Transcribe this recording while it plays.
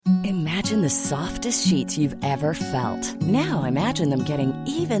Imagine the softest sheets you've ever felt. Now imagine them getting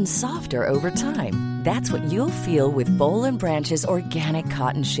even softer over time. That's what you'll feel with Boll and Branch's organic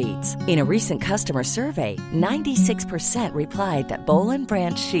cotton sheets. In a recent customer survey, 96% replied that Boll and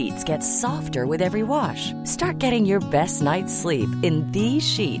Branch sheets get softer with every wash. Start getting your best night's sleep in these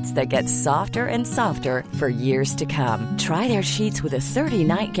sheets that get softer and softer for years to come. Try their sheets with a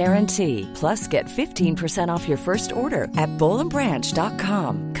 30-night guarantee. Plus, get 15% off your first order at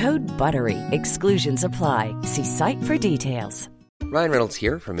bollandbranch.com. Code BUTTERY. Exclusions apply. See site for details. Ryan Reynolds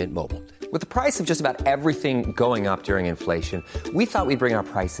here from Mint Mobile. With the price of just about everything going up during inflation, we thought we'd bring our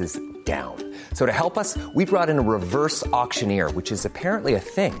prices down. So to help us, we brought in a reverse auctioneer, which is apparently a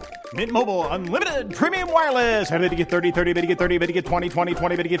thing. Mint Mobile Unlimited Premium Wireless. How to get 30, 30, bit to get 30, bit to get 20, 20,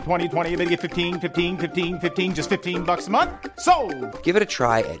 20, bit to get 20, 20, bit to get 15, 15, 15, 15, just $15 a month? Sold! Give it a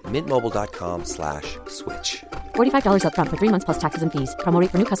try at mintmobile.com/switch. $45 up front for 3 months plus taxes and fees. Promo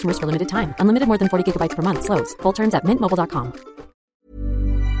rate for new customers for limited time. Unlimited more than 40 gigabytes per month. Slows full terms at mintmobile.com.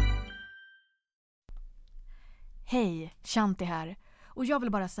 Hej, Shanti här. Och jag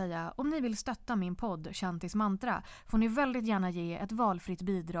vill bara säga, om ni vill stötta min podd Shantis mantra får ni väldigt gärna ge ett valfritt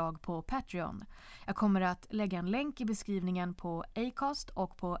bidrag på Patreon. Jag kommer att lägga en länk i beskrivningen på Acast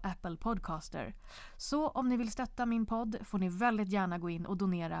och på Apple Podcaster. Så om ni vill stötta min podd får ni väldigt gärna gå in och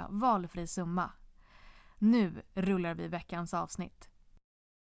donera valfri summa. Nu rullar vi veckans avsnitt.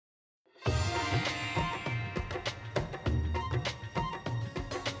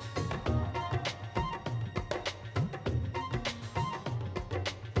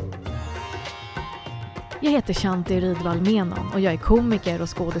 Jag heter Shanti Rydvall Menon och jag är komiker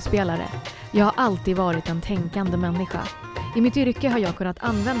och skådespelare. Jag har alltid varit en tänkande människa. I mitt yrke har jag kunnat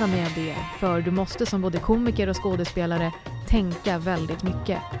använda mig av det, för du måste som både komiker och skådespelare tänka väldigt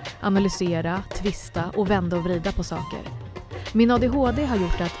mycket. Analysera, twista och vända och vrida på saker. Min ADHD har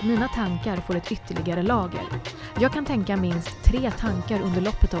gjort att mina tankar får ett ytterligare lager. Jag kan tänka minst 3 tankar under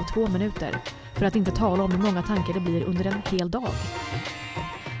loppet av 2 minuter, för att inte tala om hur många tankar det blir under en hel dag.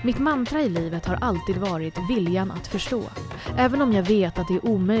 Mitt mantra i livet har alltid varit viljan att förstå. Även om jag vet att det är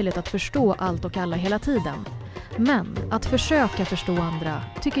omöjligt att förstå allt och alla hela tiden. Men att försöka förstå andra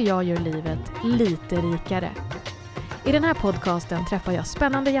tycker jag gör livet lite rikare. I den här podcasten träffar jag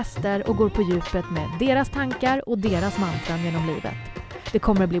spännande gäster och går på djupet med deras tankar och deras mantran genom livet. Det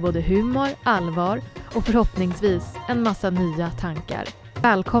kommer att bli både humor, allvar och förhoppningsvis en massa nya tankar.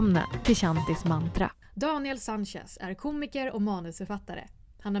 Välkomna till Shantis mantra. Daniel Sanchez är komiker och manusförfattare.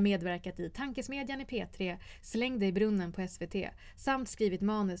 Han har medverkat i Tankesmedjan i P3, Släng dig i brunnen på SVT samt skrivit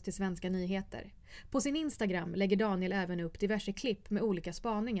manus till Svenska nyheter. På sin Instagram lägger Daniel även upp diverse klipp med olika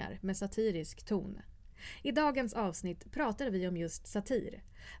spaningar med satirisk ton. I dagens avsnitt pratar vi om just satir.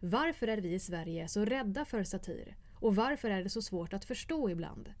 Varför är vi i Sverige så rädda för satir? Och varför är det så svårt att förstå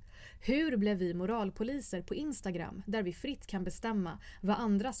ibland? Hur blev vi moralpoliser på Instagram där vi fritt kan bestämma vad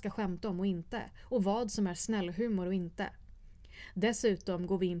andra ska skämta om och inte? Och vad som är snällhumor och inte? Dessutom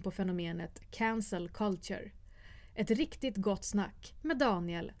går vi in på fenomenet cancel culture. Ett riktigt gott snack med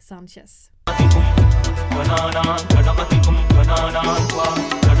Daniel Sanchez.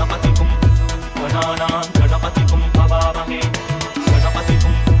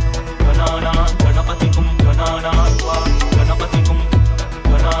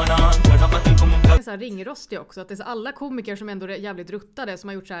 Så här ringrostig också, att det är så alla komiker som ändå är jävligt ruttade som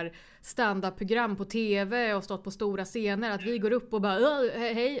har gjort så här stand-up-program på tv och stått på stora scener, att vi går upp och bara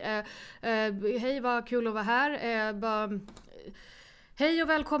hej vad kul att vara här, hej och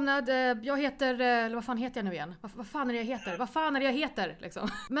välkomnad, jag heter, eller vad fan heter jag nu igen? Vad fan är det jag heter liksom.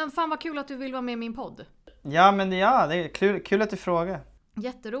 Men fan vad kul att du vill vara med i min podd. Ja, men ja, det är kul att du frågar.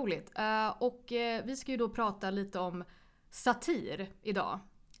 Jätteroligt. Och vi ska ju då prata lite om satir idag.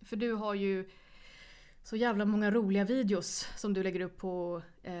 För du har ju så jävla många roliga videos som du lägger upp på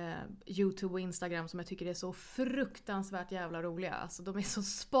YouTube och Instagram som jag tycker är så fruktansvärt jävla roliga. Alltså de är så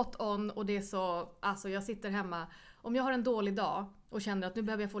spot on och det är så, alltså jag sitter hemma, om jag har en dålig dag och känner att nu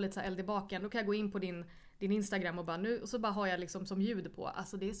behöver jag få lite så här eld i baken, då kan jag gå in på din Instagram och bara nu, och så bara har jag liksom som ljud på.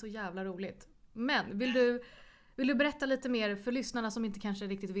 Alltså det är så jävla roligt. Men vill du berätta lite mer för lyssnarna som inte kanske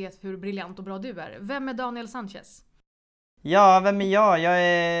riktigt vet hur briljant och bra du är? Vem är Daniel Sanchez? Ja, vem är jag?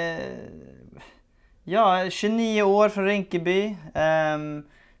 Jag är 29 år från Rinkeby.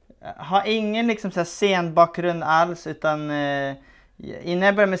 Har ingen liksom så här scenbakgrund alls, utan innan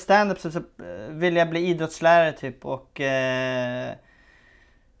jag började med stand-up så ville jag bli idrottslärare typ, och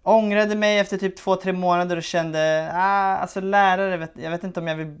ångrade mig efter typ 2-3 månader och kände alltså lärare, jag vet inte om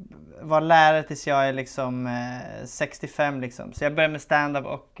jag vill vara lärare tills jag är liksom 65 liksom. Så jag började med stand-up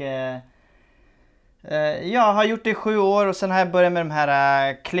och Jag har gjort det i 7 år och sen har jag börjat med de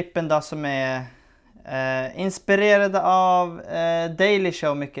här klippen då som är inspirerade av Daily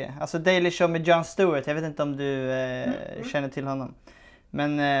Show mycket. Alltså Daily Show med Jon Stewart, jag vet inte om du känner till honom.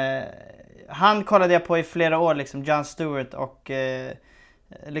 Men han kollade jag på i flera år, liksom Jon Stewart och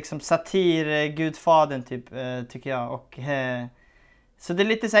liksom satir, gudfadern typ, tycker jag. Och så det är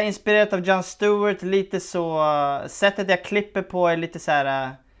lite så här inspirerat av Jon Stewart, lite så sättet jag klipper på är lite så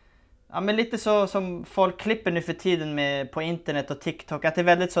här, ja men lite så som folk klipper nu för tiden med på internet och TikTok, att det är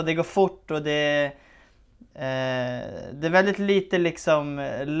väldigt så, det går fort och det är väldigt lite liksom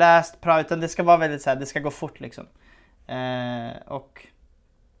läst bra, utan det ska vara väldigt så här, det ska gå fort liksom. Och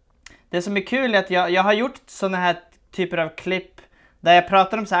det som är kul är att jag har gjort såna här typer av klipp där jag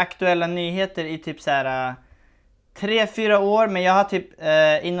pratar om så här aktuella nyheter i typ så här 3-4 år, men jag har typ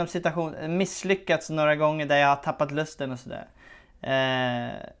inom situation misslyckats några gånger där jag har tappat lusten och sådär.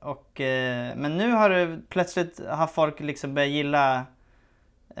 Men nu har det plötsligt har folk liksom börjat gilla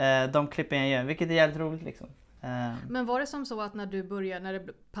de klippen jag gör, vilket är jävligt roligt liksom. Men var det som så att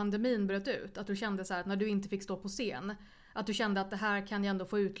när pandemin bröt ut, att du kände så här, att när du inte fick stå på scen, att du kände att det här kan jag ändå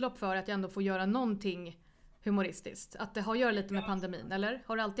få utlopp för, att jag ändå får göra någonting humoristiskt? Att det har att göra lite med pandemin, eller?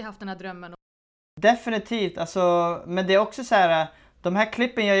 Har du alltid haft den här drömmen? Definitivt, alltså, men det är också så här, de här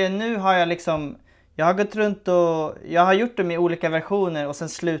klippen jag gör nu har jag liksom, jag har gått runt och jag har gjort dem i olika versioner och sen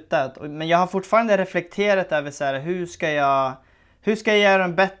slutat. Men jag har fortfarande reflekterat över så här, hur ska jag göra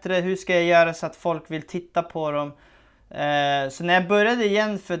dem bättre, hur ska jag göra så att folk vill titta på dem. Så när jag började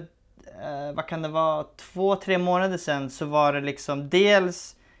igen för, vad kan det vara, 2-3 månader sedan, så var det liksom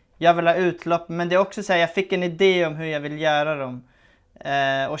dels, jag vill ha utlopp, men det är också så här, jag fick en idé om hur jag vill göra dem.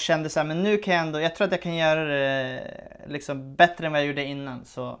 Och kände så här, men nu kan jag ändå, jag tror att jag kan göra det liksom bättre än vad jag gjorde innan.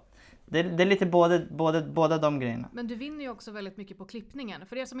 Så det är lite båda de grejerna. Men du vinner ju också väldigt mycket på klippningen.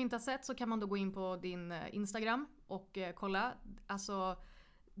 För er som inte har sett så kan man då gå in på din Instagram och kolla. Alltså,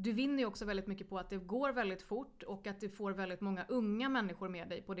 du vinner ju också väldigt mycket på att det går väldigt fort och att du får väldigt många unga människor med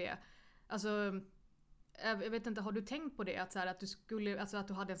dig på det. Alltså, jag vet inte, har du tänkt på det? Att, så här, att du skulle, alltså att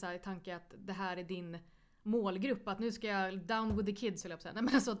du hade en så här tanke att det här är din målgrupp, att nu ska jag down with the kids, eller jag. Nej,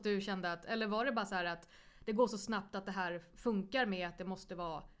 men så att du kände att, eller var det bara så här att det går så snabbt att det här funkar med att det måste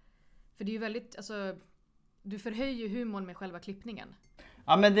vara, för det är ju väldigt, alltså du förhöjer ju humorn med själva klippningen.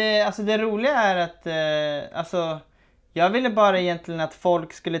 Ja, men det roliga är att alltså jag ville bara egentligen att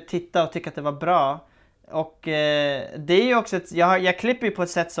folk skulle titta och tycka att det var bra. Och det är ju också jag klipper ju på ett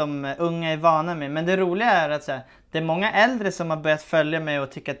sätt som unga är vana med, men det roliga är att så här, det är många äldre som har börjat följa mig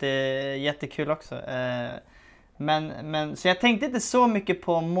och tycker att det är jättekul också. Men så jag tänkte inte så mycket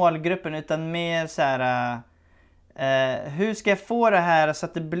på målgruppen, utan mer så här, hur ska jag få det här så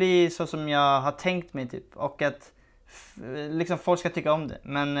att det blir så som jag har tänkt mig typ, och att liksom folk ska tycka om det.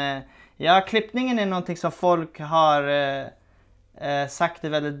 Men ja, klippningen är någonting som folk har sagt är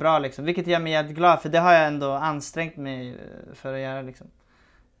väldigt bra liksom, vilket gör mig jävligt glad, för det har jag ändå ansträngt mig för att göra liksom.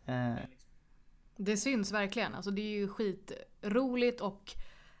 Det syns verkligen, alltså det är ju skitroligt och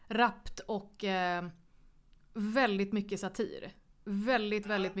rappt och väldigt mycket satir. Väldigt,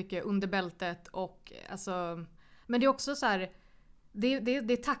 väldigt mycket under bältet och alltså, men det är också så här, det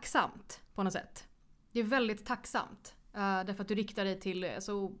är tacksamt på något sätt. Det är väldigt tacksamt. Därför att du riktar dig till,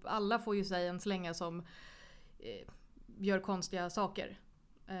 så alla får ju säga en slänga som gör konstiga saker.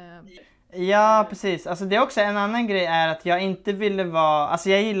 Ja, precis. Alltså det är också en annan grej är att jag inte ville vara, alltså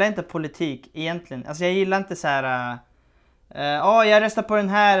jag gillar inte politik egentligen. Alltså jag gillar inte så här, jag röstar på den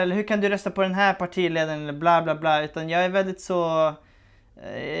här, eller hur kan du rösta på den här partiledaren, eller bla bla bla. Utan jag är väldigt så,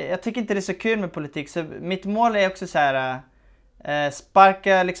 jag tycker inte det är så kul med politik. Så mitt mål är också så här,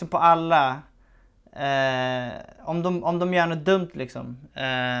 sparka liksom på alla. Om de gör något dumt liksom.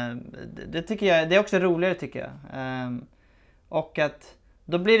 Det tycker jag, det är också roligare tycker jag. Och att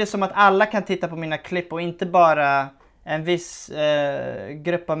då blir det som att alla kan titta på mina klipp och inte bara en viss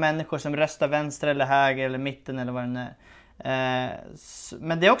grupp av människor som röstar vänster eller höger eller mitten eller vad det är.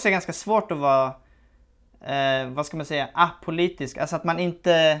 Men det är också ganska svårt att vara, vad ska man säga, apolitisk. Alltså att man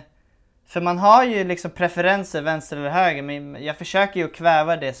inte, för man har ju liksom preferenser vänster eller höger, men jag försöker ju att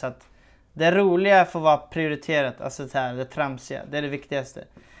kväva det så att det roliga får vara prioriterat, alltså det tramsiga, det är det viktigaste.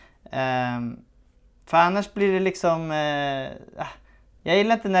 För annars blir det liksom, jag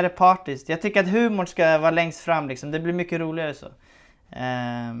gillar inte när det är partiskt. Jag tycker att humor ska vara längst fram liksom, det blir mycket roligare så.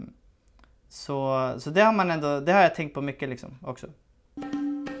 Så det har man ändå, det har jag tänkt på mycket liksom också.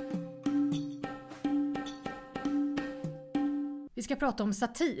 Vi ska prata om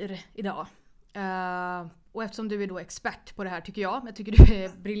satir idag. Och eftersom du är då expert på det här tycker jag tycker du är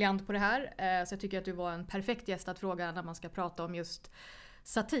briljant på det här. Så jag tycker att du var en perfekt gäst att fråga när man ska prata om just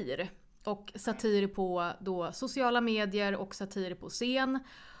satir. och satir på då sociala medier och satir på scen.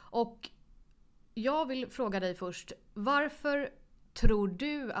 Och jag vill fråga dig först, varför tror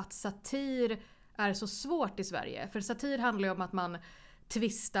du att satir är så svårt i Sverige? För satir handlar ju om att man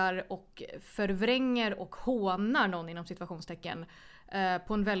twistar och förvränger och hånar någon inom situationstecken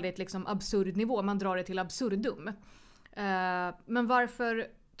på en väldigt liksom absurd nivå. Man drar det till absurdum. Men varför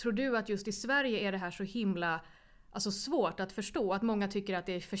tror du att just i Sverige är det här så himla svårt att förstå? Att många tycker att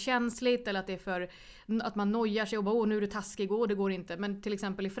det är för känsligt eller att det är för att man nojar sig och bara nu är du taskig och det går inte. Men till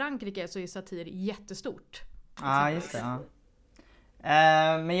exempel i Frankrike så är satir jättestort. Ja, just det. Ja.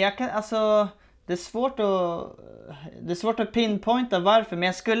 Men jag kan det är svårt att pinpointa varför, men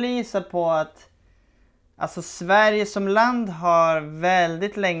jag skulle gissa på att Sverige som land har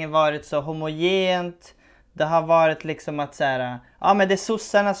väldigt länge varit så homogent. Det har varit liksom att men det är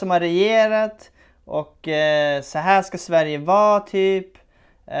sossarna som har regerat och så här ska Sverige vara typ.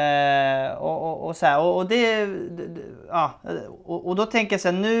 Och då tänker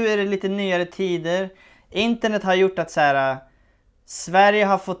jag nu är det lite nyare tider. Internet har gjort att Sverige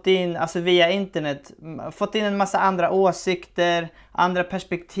har fått in, via internet, fått in en massa andra åsikter, andra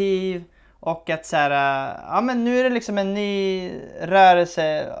perspektiv. Och att men nu är det liksom en ny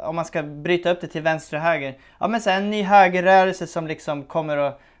rörelse, om man ska bryta upp det till vänster och höger. En ny högerrörelse som liksom kommer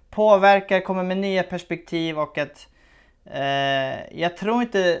att påverka, kommer med nya perspektiv. Och att jag tror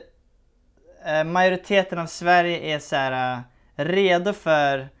inte majoriteten av Sverige är redo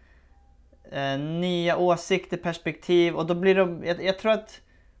för nya åsikter, perspektiv. Och då blir jag tror att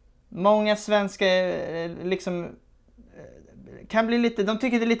många svenskar liksom kan bli lite, de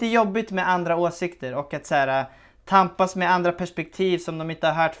tycker det är lite jobbigt med andra åsikter och att tampas med andra perspektiv som de inte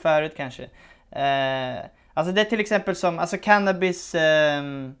har hört förut kanske. Det är till exempel som cannabis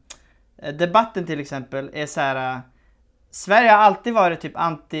debatten till exempel är Sverige har alltid varit typ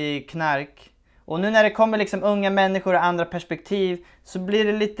anti-knark. Och nu när det kommer liksom unga människor och andra perspektiv så blir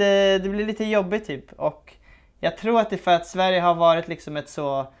det blir lite jobbigt typ. Och jag tror att det är för att Sverige har varit liksom ett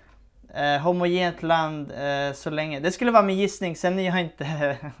så homogent land så länge. Det skulle vara min gissning, sen är jag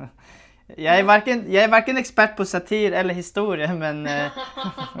inte jag är varken expert på satir eller historia, men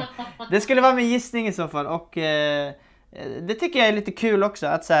det skulle vara min gissning i så fall. Och det tycker jag är lite kul också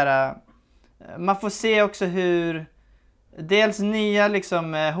att man får se också hur dels nya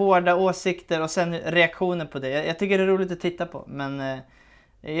liksom hårda åsikter och sen reaktioner på det. Jag tycker det är roligt att titta på, men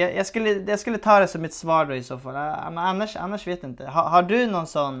jag skulle ta det som ett svar då i så fall. Men annars vet jag inte. Har du någon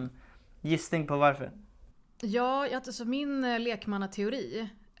sån gissning på varför? Ja, alltså min lekmannateori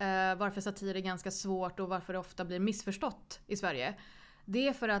varför satir är ganska svårt och varför det ofta blir missförstått i Sverige. Det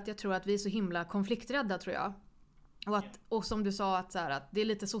är för att jag tror att vi är så himla konflikträdda, tror jag. Och som du sa att det är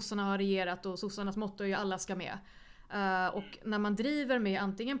lite sossarna har regerat och sossarnas motto är ju alla ska med. Och när man driver med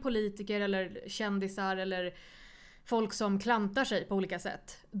antingen politiker eller kändisar eller folk som klantar sig på olika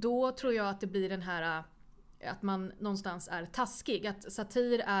sätt, då tror jag att det blir den här att man någonstans är taskig. Att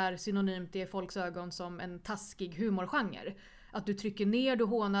satir är synonymt i folks ögon som en taskig humorgenre. Att du trycker ner, du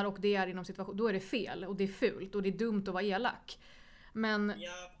hånar och det är inom situation, då är det fel och det är fult och det är dumt att vara elak. Men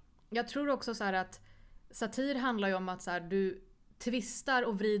jag tror också att satir handlar ju om att du twistar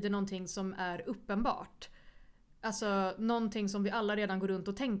och vrider någonting som är uppenbart. Alltså någonting som vi alla redan går runt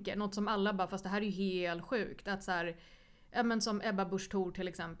och tänker. Något som alla bara, fast det här är ju helt sjukt. Att men som Ebba Busch Thor till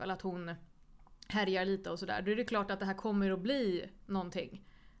exempel, att hon härjar lite och sådär. Då är det klart att det här kommer att bli någonting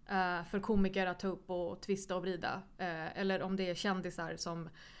för komiker att ta upp och twista och vrida. Eller om det är kändisar som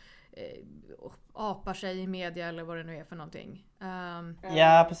apar sig i media eller vad det nu är för någonting.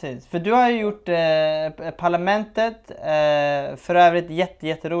 Ja, precis. För du har ju gjort Parlamentet, för övrigt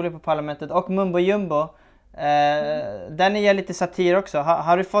jätteroligt på Parlamentet, och Mumbo Jumbo. Där ni gör lite satir också.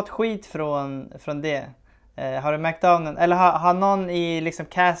 Har du fått skit från det? Har du märkt av någon? Eller har någon i liksom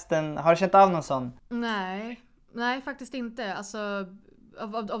casten, har du känt av någon sån? Nej, faktiskt inte. Alltså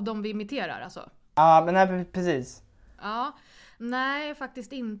av de vi imiterar alltså. Ja, men nej, precis. Ja, nej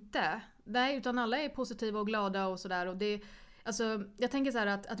faktiskt inte. Nej, utan alla är positiva och glada och sådär. Och det, alltså, jag tänker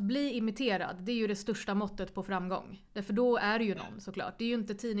att bli imiterad, det är ju det största måttet på framgång. Därför då är det ju någon såklart. Det är ju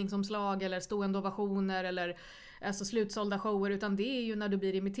inte tidningsomslag eller stående ovationer eller slutsålda shower, utan det är ju när du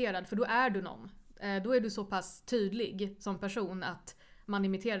blir imiterad, för då är du någon. Då är du så pass tydlig som person att man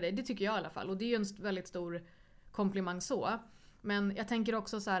imiterar dig. Det tycker jag i alla fall. Och det är ju en väldigt stor komplimang så. Men jag tänker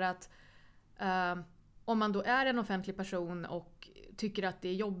också att om man då är en offentlig person och tycker att det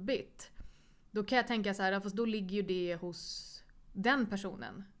är jobbigt, då kan jag tänka fast då ligger ju det hos den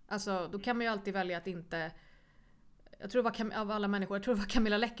personen. Alltså då kan man ju alltid välja att inte, jag tror det var av alla människor, jag tror det var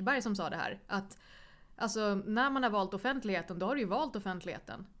Camilla Läckberg som sa det här, att Alltså när man har valt offentligheten, då har du ju valt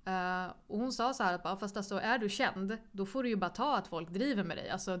offentligheten. Och hon sa så här att fast alltså, är du känd, då får du ju bara ta att folk driver med dig.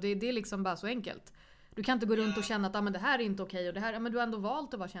 Alltså det är liksom bara så enkelt. Du kan inte gå runt och känna att men det här är inte okej och det här, men du har ändå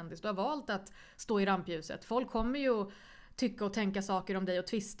valt att vara kändis. Du har valt att stå i rampljuset. Folk kommer ju tycka och tänka saker om dig och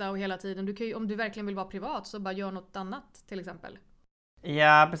twista och hela tiden. Du kan ju, om du verkligen vill vara privat, så bara gör något annat till exempel.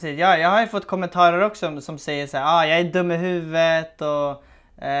 Ja, precis. Ja, jag har ju fått kommentarer också som säger så här, jag är dum i huvudet och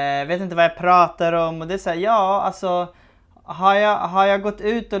vet inte vad jag pratar om. Och det är så här, ja, alltså har jag gått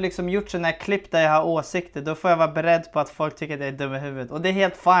ut och liksom gjort sådana här klipp där jag har åsikter, då får jag vara beredd på att folk tycker att jag är dum i huvudet. Och det är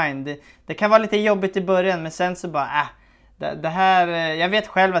helt fine. Det kan vara lite jobbigt i början, men sen så bara, det här, jag vet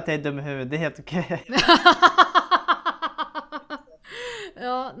själv att jag är dum i huvudet, det är helt okej.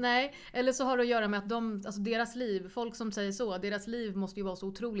 Ja, nej. Eller så har det att göra med att alltså deras liv, folk som säger så, deras liv måste ju vara så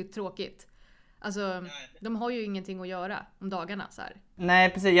otroligt tråkigt. Alltså, de har ju ingenting att göra om dagarna så här. Nej,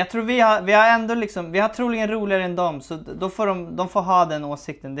 precis. Jag tror vi har ändå liksom, vi har troligen roligare än dem, så då får de får ha den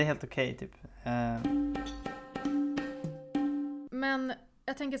åsikten, det är helt okej typ. Men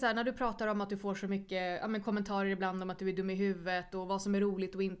jag tänker så här, när du pratar om att du får så mycket kommentarer ibland om att du är dum i huvudet och vad som är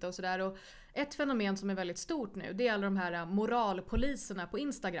roligt och inte och sådär. Och ett fenomen som är väldigt stort nu, det är alla de här moralpoliserna på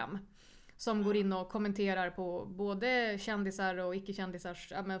Instagram. Som går in och kommenterar på både kändisar och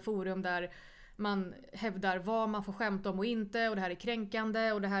icke-kändisars forum där man hävdar vad man får skämta om och inte. Och det här är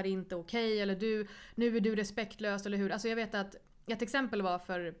kränkande och det här är inte okej. Eller nu är du respektlös eller hur. Alltså jag vet att ett exempel var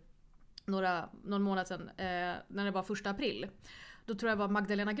för någon månad sedan när det var 1 april. Då tror jag det var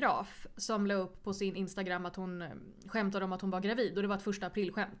Magdalena Graf som la upp på sin Instagram att hon skämtade om att hon var gravid. Och det var ett 1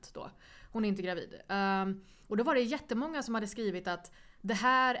 april-skämt då. Hon är inte gravid. Och då var det jättemånga som hade skrivit att det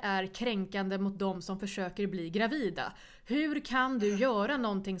här är kränkande mot de som försöker bli gravida. Hur kan du göra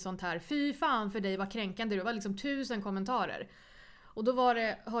någonting sånt här? Fy fan för dig, vad kränkande. Det var liksom 1000 kommentarer. Och då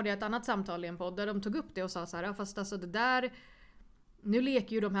hörde jag ett annat samtal i en podd där de tog upp det och sa så här, fast alltså det där, nu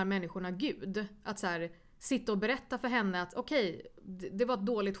leker ju de här människorna Gud. Att så här, sitta och berätta för henne att okej, det var ett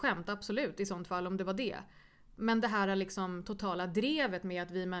dåligt skämt, absolut i sånt fall om det var det. Men det här är liksom totala drevet med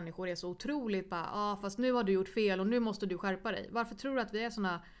att vi människor är så otroligt bara, fast nu har du gjort fel och nu måste du skärpa dig. Varför tror du att vi är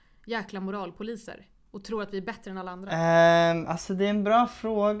såna jäkla moralpoliser och tror att vi är bättre än alla andra? Alltså det är en bra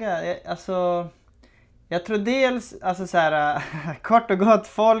fråga. Jag tror dels, alltså så här, kort och gott,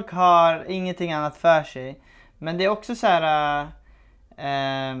 folk har ingenting annat för sig. Men det är också så här,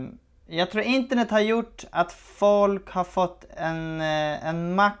 jag tror internet har gjort att folk har fått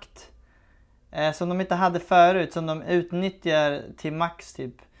en makt som de inte hade förut, som de utnyttjar till max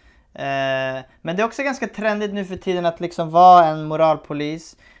typ. Men det är också ganska trendigt nu för tiden att liksom vara en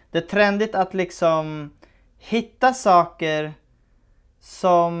moralpolis. Det är trendigt att liksom hitta saker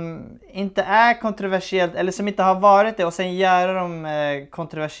som inte är kontroversiellt eller som inte har varit det och sen göra dem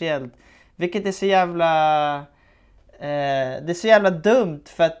kontroversiellt. Vilket är så jävla det är så jävla dumt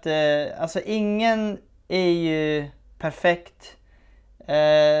för att alltså ingen är ju perfekt.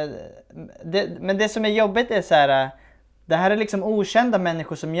 Men det som är jobbigt är så här, det här är liksom okända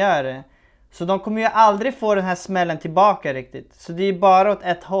människor som gör det. Så de kommer ju aldrig få den här smällen tillbaka riktigt. Så det är bara åt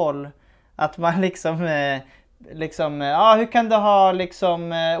ett håll. Att man liksom hur kan du ha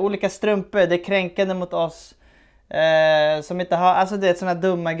liksom olika strumpor, det är kränkande mot oss. Som inte har, alltså det är sådana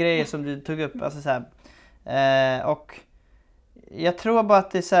dumma grejer som du tog upp. Alltså så här. Och jag tror bara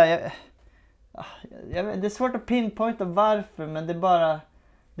att det är så här, det är svårt att pinpointa varför, men det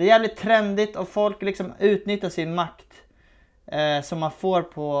är jävligt trendigt och folk liksom utnyttjar sin makt som man får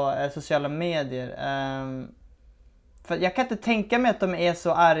på sociala medier. För jag kan inte tänka mig att de är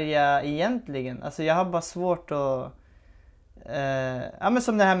så arga egentligen. Alltså jag har bara svårt att men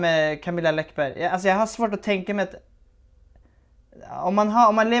som det här med Camilla Läckberg. Alltså jag har svårt att tänka mig att om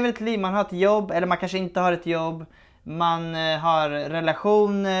man lever ett liv, man har ett jobb eller man kanske inte har ett jobb, man har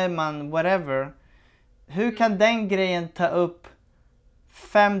relationer, man whatever. Hur kan den grejen ta upp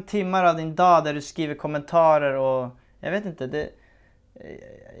 5 timmar av din dag där du skriver kommentarer och jag vet inte,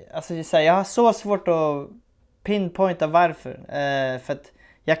 alltså jag har så svårt att pinpointa varför. För att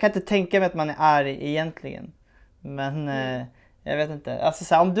jag kan inte tänka mig att man är arg egentligen. Men jag vet inte. Alltså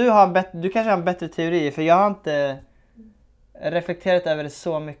så här, om du kanske har en bättre teori, för jag har inte reflekterat över det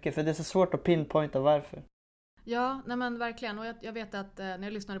så mycket, för det är så svårt att pinpointa varför. Ja, nej men verkligen. Och jag vet att när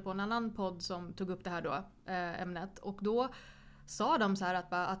jag lyssnade på en annan podd som tog upp det här då, ämnet, och då sa de så här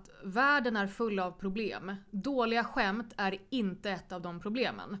att världen är full av problem. Dåliga skämt är inte ett av de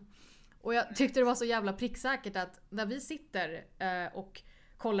problemen. Och jag tyckte det var så jävla pricksäkert att när vi sitter och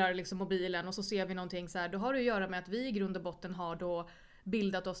kollar liksom mobilen och så ser vi någonting så här, då har det att göra med att vi i grund och botten har då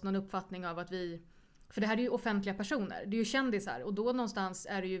bildat oss någon uppfattning av att vi, för det här är ju offentliga personer, det är ju kändisar, och då någonstans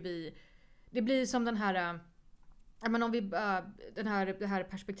är det ju vi, det blir som den här, men om vi, det här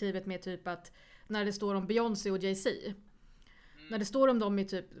perspektivet med typ att när det står om Beyoncé och Jay-Z. När det står om dem i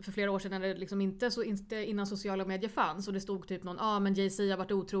typ för flera år sedan när det liksom inte innan sociala medier fanns och det stod typ någon, men Jay-Z har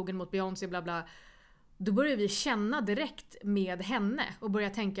varit otrogen mot Beyoncé bla bla. Då börjar vi känna direkt med henne och börjar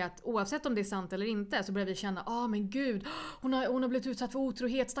tänka att oavsett om det är sant eller inte så börjar vi känna, men gud, hon har blivit utsatt för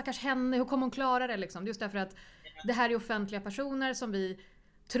otrohet, stackars henne, hur kommer hon klara det liksom? Just därför att det här är offentliga personer som vi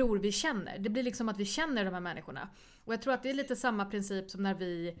tror vi känner. Det blir liksom att vi känner de här människorna. Och jag tror att det är lite samma princip som när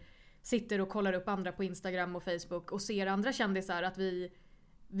vi sitter och kollar upp andra på Instagram och Facebook och ser andra kändisar, att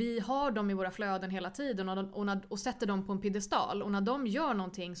vi har dem i våra flöden hela tiden och sätter dem på en piedestal. Och när de gör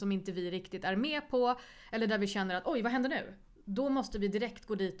någonting som inte vi riktigt är med på, eller där vi känner att oj, vad händer nu? Då måste vi direkt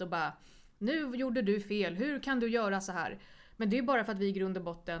gå dit och bara, nu gjorde du fel, hur kan du göra så här? Men det är bara för att vi i grund och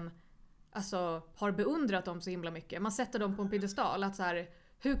botten alltså, har beundrat dem så himla mycket. Man sätter dem på en piedestal, att så här,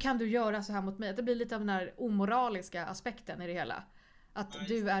 hur kan du göra så här mot mig? Det blir lite av den här omoraliska aspekten i det hela. Att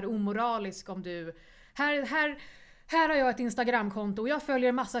du är omoralisk om du... Här har jag ett Instagramkonto och jag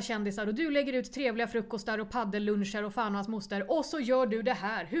följer massa kändisar och du lägger ut trevliga frukostar och paddelluncher och fan och hans moster och så gör du det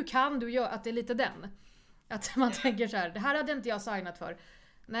här. Hur kan du göra? Att det är lite den. Att man tänker så här, det här hade inte jag signat för.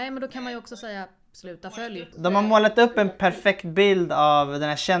 Nej, men då kan man ju också säga, sluta följ. De har målat upp en perfekt bild av den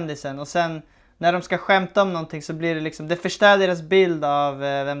här kändisen och sen när de ska skämta om någonting så blir det liksom, det förstör deras bild av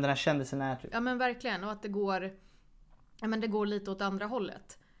vem den här kändisen är. Typ. Ja men verkligen, och att det går lite åt andra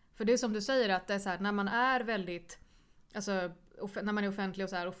hållet. För det är som du säger att det är så här, när man är väldigt, alltså när man är offentlig och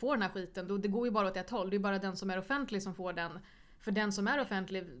så här och får den här skiten, då det går ju bara åt ett håll. Det är bara den som är offentlig som får den. För den som är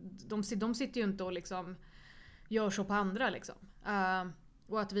offentlig, de sitter ju inte och liksom gör så på andra liksom.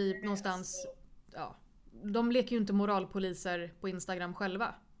 Och att vi någonstans, de leker ju inte moralpoliser på Instagram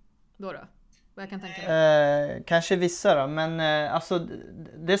själva. Då. Vad jag kan tänka mig. Kanske vissa då, men alltså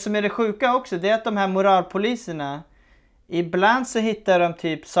det som är det sjuka också, det är att de här moralpoliserna ibland så hittar de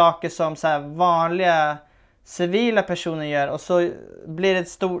typ saker som så här vanliga civila personer gör och så blir det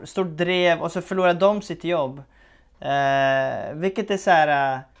ett stort drev och så förlorar de sitt jobb. Vilket är så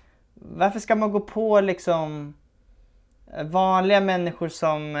här, varför ska man gå på liksom vanliga människor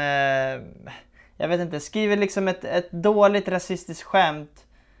som jag vet inte, skriver liksom ett dåligt rasistiskt skämt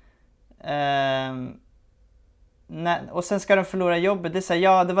och sen ska de förlora jobbet. Det är så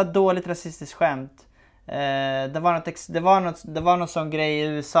här, det var ett dåligt rasistiskt skämt. Det var någon sån grej i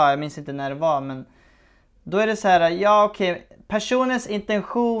USA, jag minns inte när det var, men då är det så här, personens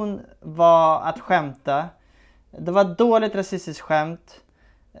intention var att skämta. Det var ett dåligt rasistiskt skämt.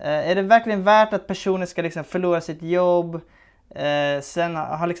 Är det verkligen värt att personen ska liksom förlora sitt jobb, sen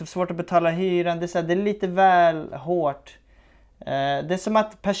har liksom svårt att betala hyran? Det är lite väl hårt. Det är som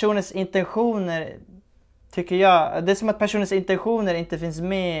att personens intentioner, tycker jag, det är som att personens intentioner inte finns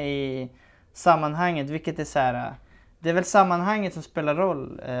med i sammanhanget, vilket är så här, det är väl sammanhanget som spelar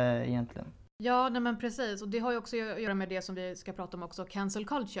roll egentligen. Ja, nej men precis. Och det har ju också att göra med det som vi ska prata om också, cancel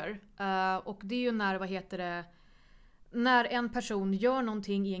culture. Och det är ju när en person gör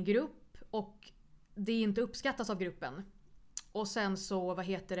någonting i en grupp och det inte uppskattas av gruppen. Och sen så,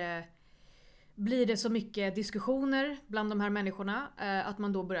 blir det så mycket diskussioner bland de här människorna att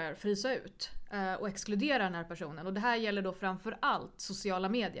man då börjar frysa ut och exkludera den här personen. Och det här gäller då framför allt sociala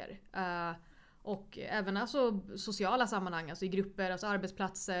medier. Och även alltså sociala sammanhang, alltså i grupper, alltså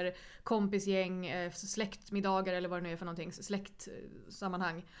arbetsplatser, kompisgäng, släktmiddagar eller vad det nu är för någonting,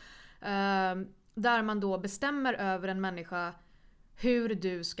 släktsammanhang. Där man då bestämmer över en människa hur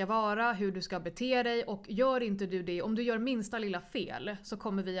du ska vara, hur du ska bete dig, och gör inte du det, om du gör minsta lilla fel så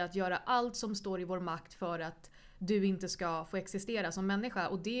kommer vi att göra allt som står i vår makt för att du inte ska få existera som människa.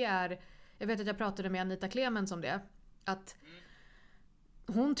 Och det är, jag vet att jag pratade med Anita Clemens om det, att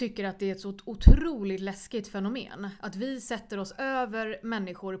hon tycker att det är ett så otroligt läskigt fenomen. Att vi sätter oss över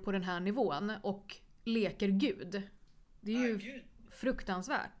människor på den här nivån och leker Gud. Det är ju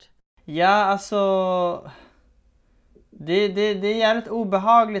fruktansvärt. Ja, alltså det är jävligt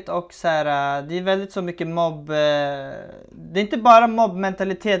obehagligt och så här, det är väldigt så mycket mobb. Det är inte bara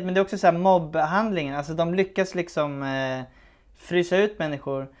mobbmentalitet, men det är också så här mobbhandlingen. Alltså de lyckas liksom frysa ut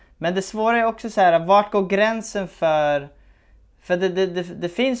människor. Men det svåra är också så här, vart går gränsen för det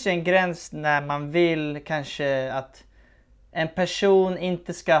finns ju en gräns när man vill kanske att en person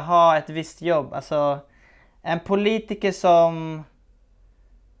inte ska ha ett visst jobb. Alltså en politiker som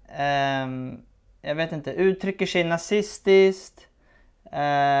jag vet inte, uttrycker sig nazistiskt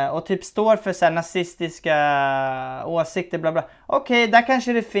och typ står för så här nazistiska åsikter bla bla. Okej, där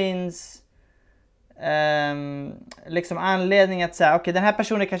kanske det finns liksom anledning att säga okej, den här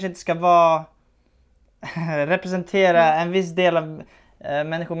personen kanske inte ska vara representera en viss del av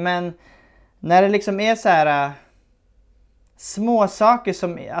människor, men när det liksom är så här små saker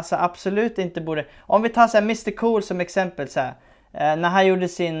som alltså absolut inte borde... Om vi tar så här Mr. Cool som exempel så här, när han gjorde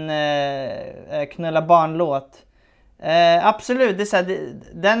sin Knulla barn-låt. Absolut, det är så här,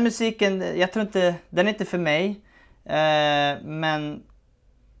 den musiken, jag tror inte, den är inte för mig. Men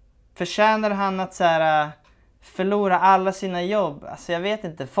förtjänar han att så här, förlora alla sina jobb? Alltså jag vet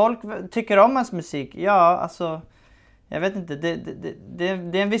inte. Folk tycker om hans musik. Ja, alltså jag vet inte. Det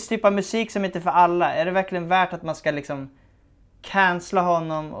är en viss typ av musik som inte är för alla. Är det verkligen värt att man ska liksom cancella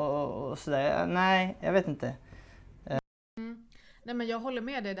honom och sådär? Nej, jag vet inte. Nej, men jag håller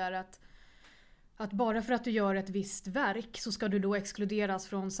med dig där att bara för att du gör ett visst verk så ska du då exkluderas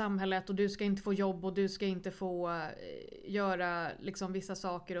från samhället och du ska inte få jobb och du ska inte få göra liksom vissa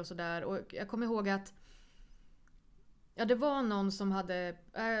saker och sådär. Och jag kommer ihåg att det var någon som hade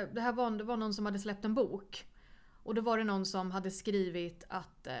det var någon som hade släppt en bok och då var det någon som hade skrivit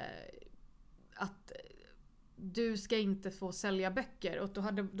att du ska inte få sälja böcker, och då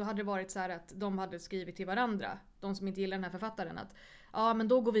hade det varit så här att de hade skrivit till varandra, de som inte gillar den här författaren, att ja, men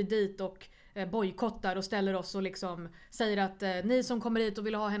då går vi dit och bojkottar och ställer oss och liksom säger att ni som kommer hit och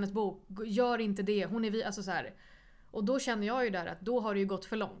vill ha hennes bok, gör inte det, hon är vi, alltså så här. Och då känner jag ju där att då har det ju gått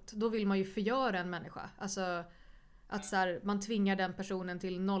för långt. Då vill man ju förgöra en människa, alltså att så här, man tvingar den personen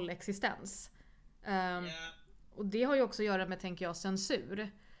till noll existens. Och det har ju också att göra med, tänker jag,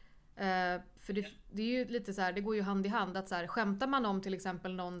 censur. För det är ju lite så här, det går ju hand i hand att så här, skämtar man om till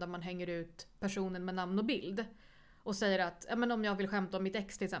exempel någon där man hänger ut personen med namn och bild och säger att, ja, men om jag vill skämta om mitt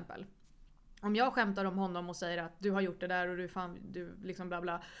ex till exempel, om jag skämtar om honom och säger att du har gjort det där och du liksom bla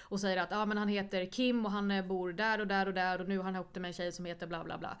bla, och säger att ja, men han heter Kim och han bor där och där och där och nu har han ihop det med en tjej som heter bla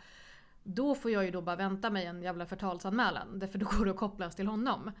bla bla, då får jag ju då bara vänta mig en jävla förtalsanmälan, därför då går det att kopplas till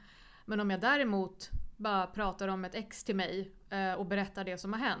honom. Men om jag däremot bara pratar om ett ex till mig och berättar det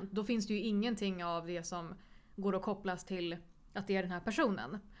som har hänt, då finns det ju ingenting av det som går att kopplas till att det är den här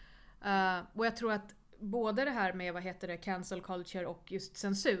personen. Och jag tror att både det här med cancel culture och just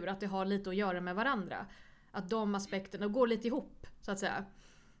censur, att det har lite att göra med varandra. Att de aspekterna går lite ihop, så att säga.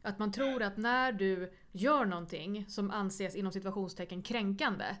 Att man tror att när du gör någonting som anses inom situationstecken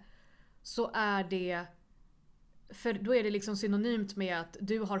kränkande, så är det, för då är det liksom synonymt med att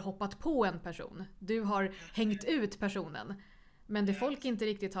du har hoppat på en person. Du har hängt ut personen. Men det folk inte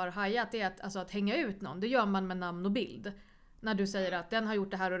riktigt har hajat är att, alltså att hänga ut någon, det gör man med namn och bild. När du säger att den har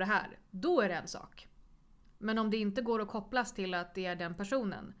gjort det här och det här, då är det en sak. Men om det inte går att kopplas till att det är den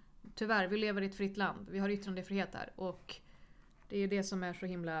personen, tyvärr, vi lever i ett fritt land. Vi har yttrandefrihet här. Och det är ju det som är så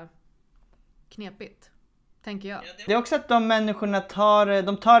himla knepigt, tänker jag. Det är också att de människorna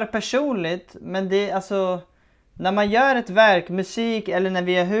tar det personligt. Men det är alltså, när man gör ett verk, musik eller när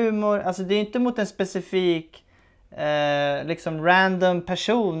vi gör humor, alltså det är inte mot en specifik liksom random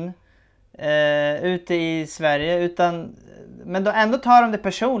person ute i Sverige, utan men då ändå tar de det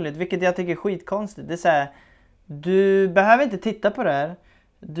personligt, vilket jag tycker är skitkonstigt. Det är så här, du behöver inte titta på det här,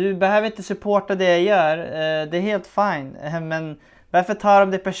 du behöver inte supporta det jag gör, det är helt fine, men varför tar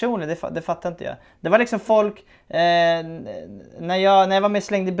de det personligt? Det fattar inte jag. Det var liksom folk när jag var med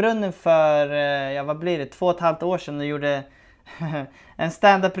Slängd i brunnen för vad blir det, 2,5 år sedan, och gjorde en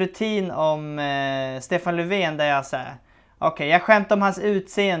stand-up rutin om Stefan Löfven, där jag sa okej, jag skämtar om hans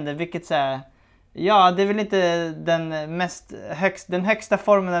utseende, vilket så här, ja, det är väl inte den högsta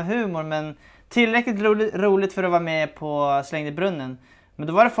formen av humor, men tillräckligt roligt för att vara med på Slängd i brunnen. Men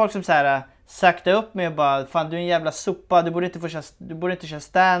då var det folk som så här sökte upp mig och bara, fan, du är en jävla sopa, du borde inte köra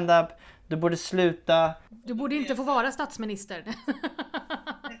stand-up, du borde sluta. Du borde inte få vara statsminister.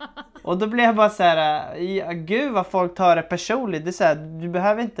 Och då blev jag bara så här, ja, gud vad folk tar det personligt. Det är så här, du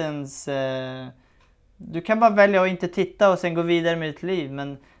behöver inte ens, du kan bara välja att inte titta och sen gå vidare med ditt liv.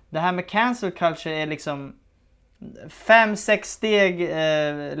 Men det här med cancel culture är liksom 5-6 steg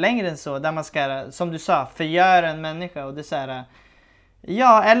längre än så, där man ska, som du sa, förgöra en människa. Och det är så här,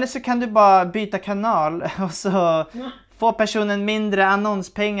 ja, eller så kan du bara byta kanal och så får personen mindre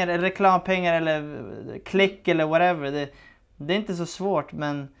annonspengar eller reklampengar eller klick eller whatever. Det är inte så svårt,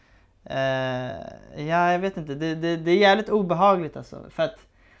 men ja, jag vet inte. Det är jävligt obehagligt alltså. För att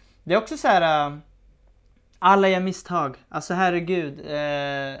det är också så här, alla gör misstag. Alltså herregud.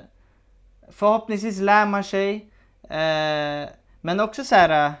 Förhoppningsvis lär man sig. Men också så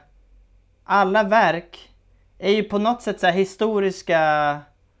här, alla verk är ju på något sätt så här historiska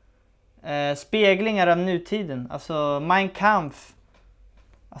speglingar av nutiden. Alltså Mein Kampf.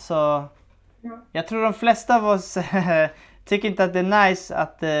 Alltså, jag tror de flesta av oss tycker inte att det är nice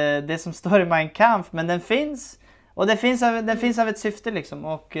att det som står i Mein Kampf, men den finns. Och den finns av ett syfte liksom.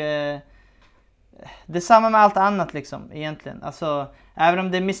 Och det är samma med allt annat liksom egentligen. Alltså även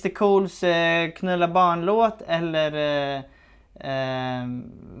om det är Mr. Cools knulla barnlåt eller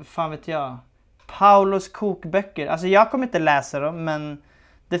fan vet jag, Paulos kokböcker. Alltså jag kommer inte läsa dem, men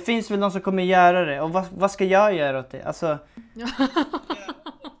det finns väl någon som kommer göra det. Och vad ska jag göra åt det? Alltså ja,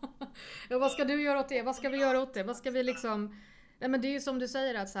 vad ska du göra åt det? Vad ska vi göra åt det? Vad ska vi liksom... Nej, men det är ju som du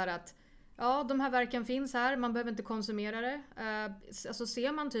säger att så här att ja, de här verken finns här, man behöver inte konsumera det. Alltså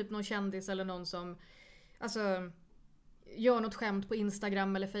ser man typ någon kändis eller någon som alltså gör något skämt på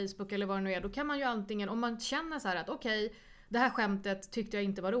Instagram eller Facebook eller vad det nu är, då kan man ju antingen, om man känner så här att okej, det här skämtet tyckte jag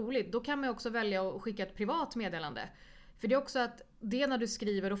inte var roligt, då kan man ju också välja att skicka ett privat meddelande. För det är också att det när du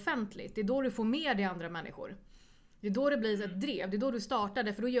skriver offentligt, det är då du får med dig andra människor. Det är då det blir ett drev, det är då du startar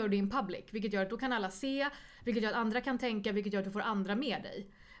det, för då gör du in public, vilket gör att då kan alla se, vilket gör att andra kan tänka, vilket gör att du får andra med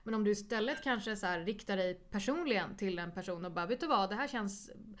dig. Men om du istället kanske så här riktar dig personligen till en person och bara, vet du vad, det här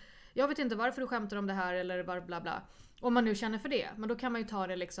känns, jag vet inte varför du skämtar om det här eller bla bla bla. Om man nu känner för det, men då kan man ju ta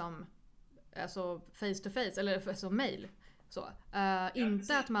det liksom alltså face to face eller alltså mail så.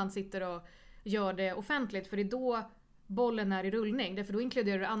 Inte att man sitter och gör det offentligt, för det är då bollen är i rullning. Därför då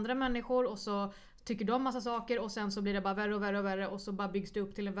inkluderar du andra människor och så tycker de massa saker och sen så blir det bara värre och värre och värre och så bara byggs det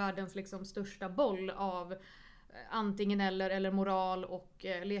upp till en världens liksom största boll av antingen eller moral och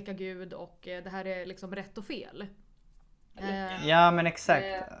leka gud och det här är liksom rätt och fel. Ja, men exakt.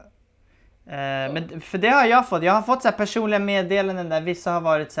 Men för det har jag fått. Jag har fått så här personliga meddelanden där vissa har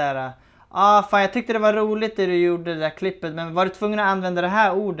varit så här: fan jag tyckte det var roligt det du gjorde det där klippet, men var du tvungen att använda det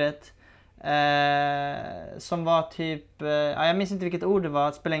här ordet? Som var typ, jag minns inte vilket ord det var,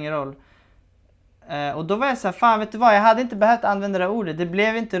 det spelar ingen roll. Och då var jag så här, fan vet du vad, jag hade inte behövt använda det ordet. Det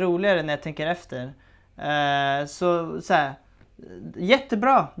blev inte roligare när jag tänker efter. Så här,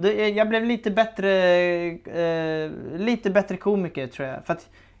 jättebra. Jag blev lite bättre komiker tror jag. För att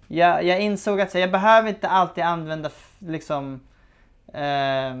jag insåg att så här, jag behöver inte alltid använda liksom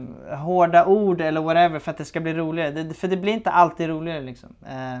hårda ord eller whatever för att det ska bli roligare. För det blir inte alltid roligare liksom.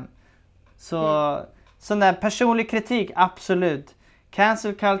 Sån där personlig kritik, absolut.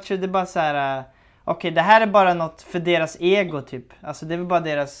 Cancel culture, det är bara så här. Okej, det här är bara något för deras ego typ. Alltså det är väl bara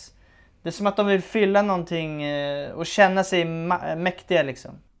deras... Det är som att de vill fylla någonting och känna sig mäktiga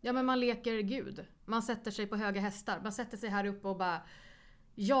liksom. Ja, men man leker Gud. Man sätter sig på höga hästar. Man sätter sig här uppe och bara...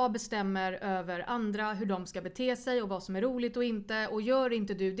 Jag bestämmer över andra hur de ska bete sig och vad som är roligt och inte. Och gör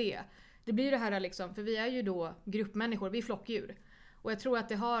inte du det. Det blir det här liksom... För vi är ju då gruppmänniskor, vi är flockdjur. Och jag tror att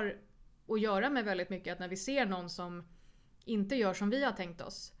det har att göra med väldigt mycket att när vi ser någon som inte gör som vi har tänkt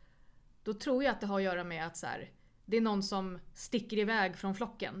oss... Då tror jag att det har att göra med att så här, det är någon som sticker iväg från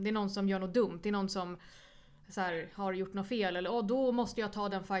flocken. Det är någon som gör något dumt. Det är någon som så här, har gjort något fel. Eller då måste jag ta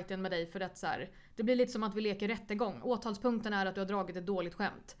den fighten med dig. För att så här, det blir lite som att vi leker rättegång. Åtalspunkten är att du har dragit ett dåligt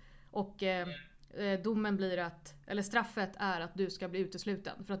skämt. Och domen blir att, eller straffet är att du ska bli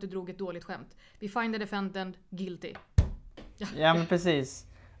utesluten. För att du drog ett dåligt skämt. Vi find the defendant guilty. Ja men precis.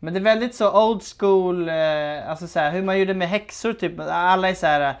 Men det är väldigt så old school, alltså så här, hur man gjorde med häxor typ. Alla är så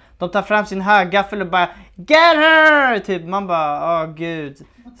här, de tar fram sin högaffel och bara get her! Typ man bara, gud,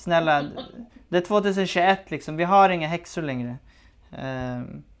 snälla. Det är 2021 liksom, vi har inga häxor längre.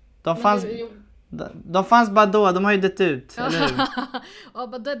 De fanns bara då, de har ju dött ut, eller hur? Ja,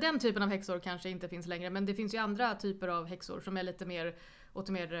 den typen av häxor kanske inte finns längre, men det finns ju andra typer av häxor som är lite mer åt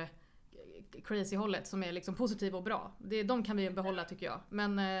mer crazy hållet, som är liksom positiva och bra. De kan vi behålla tycker jag.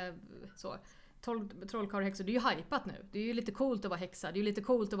 Men så trollkarlhäxor, det är ju hypat nu. Det är ju lite coolt att vara häxa. Det är ju lite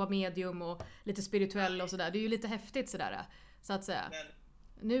coolt att vara medium och lite spirituell och sådär. Det är ju lite häftigt sådär, så att säga.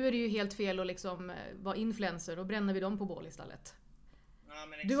 Nu är det ju helt fel att liksom vara influencer, och bränner vi dem på bål istället.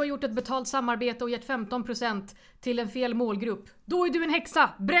 Du har gjort ett betalt samarbete och gett 15% till en fel målgrupp. Då är du en häxa!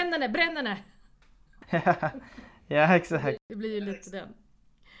 Bränn henne! Ja, exakt. Det blir ju lite den.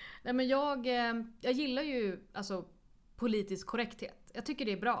 Nej, men jag gillar ju alltså politisk korrekthet. Jag tycker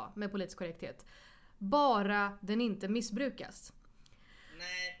det är bra med politisk korrekthet. Bara den inte missbrukas.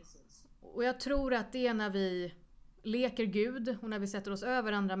 Nej, precis. Och jag tror att det är när vi leker Gud och när vi sätter oss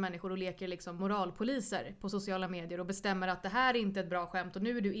över andra människor och leker liksom moralpoliser på sociala medier och bestämmer att det här är inte ett bra skämt och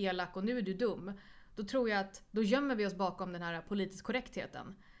nu är du elak och nu är du dum. Då tror jag att då gömmer vi oss bakom den här politisk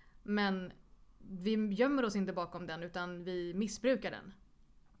korrektheten. Men vi gömmer oss inte bakom den, utan vi missbrukar den.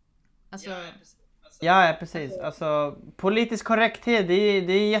 Alltså... Ja, precis. Alltså, politisk korrekthet, det är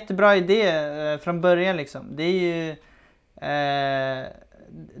en jättebra idé från början liksom. Det är ju...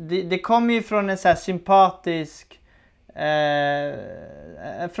 det kommer ju från en så här sympatisk...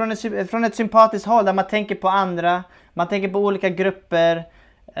 från ett sympatiskt håll där man tänker på andra, man tänker på olika grupper,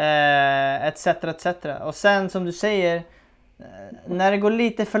 etc. Och sen som du säger, när det går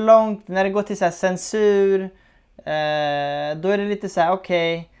lite för långt, när det går till så här censur, då är det lite så här: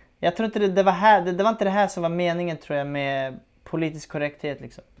 okej. Jag tror inte det var inte det här som var meningen, tror jag, med politisk korrekthet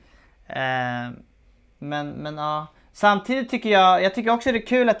liksom. Men ja. Samtidigt tycker jag tycker också det är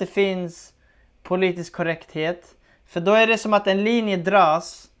kul att det finns politisk korrekthet. För då är det som att en linje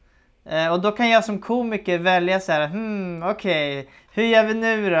dras. Och då kan jag som komiker välja så här: okej, hur gör vi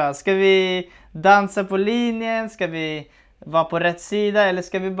nu då? Ska vi dansa på linjen? Ska vi vara på rätt sida? Eller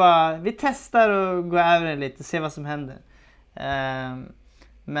ska vi testar och gå över det lite och se vad som händer.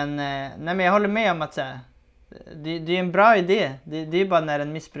 Men jag håller med om att så här, det är en bra idé. Det är bara när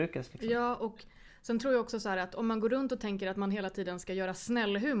den missbrukas liksom. Ja, och sen tror jag också så här att om man går runt och tänker att man hela tiden ska göra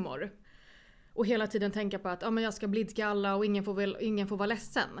snäll humor och hela tiden tänka på att men jag ska blidka alla och ingen får vara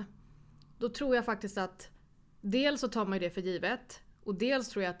ledsen. Då tror jag faktiskt att dels så tar man ju det för givet, och dels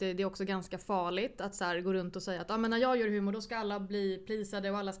tror jag att det är också ganska farligt att så här gå runt och säga att men när jag gör humor då ska alla bli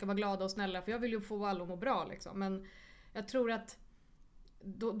prisade och alla ska vara glada och snälla, för jag vill ju få alla att må bra liksom. Men jag tror att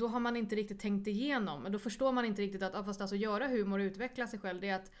då har man inte riktigt tänkt igenom, men då förstår man inte riktigt att fast alltså göra humor och utveckla sig själv, det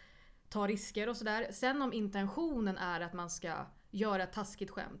är att ta risker och sådär. Sen om intentionen är att man ska göra ett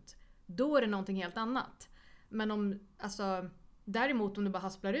taskigt skämt, då är det någonting helt annat. Men om, alltså, däremot om du bara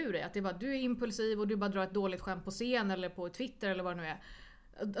hasplar ur dig, att det är bara, du är impulsiv och du bara drar ett dåligt skämt på scen eller på Twitter eller vad det nu är.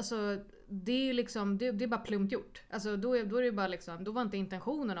 Alltså, det är liksom, det är bara plumpt gjort. Alltså, då är det bara liksom, då var inte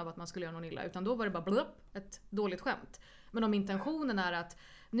intentionen av att man skulle göra någon illa, utan då var det bara blupp, ett dåligt skämt. Men om intentionen är att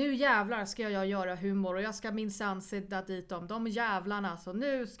nu jävlar ska jag göra humor och jag ska minsann sitta dit de jävlarna, så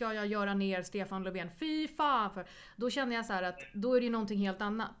nu ska jag göra ner Stefan Löfven, fy fan, för då känner jag så här att då är det ju någonting helt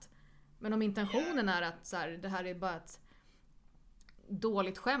annat. Men om intentionen är att så här, det här är bara ett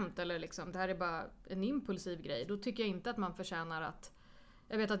dåligt skämt eller liksom, det här är bara en impulsiv grej, då tycker jag inte att man förtjänar att...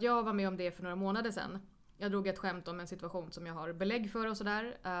 Jag vet att jag var med om det för några månader sedan. Jag drog ett skämt om en situation som jag har belägg för och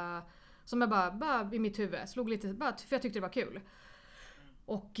sådär, som jag bara i mitt huvud slog lite, bara för jag tyckte det var kul.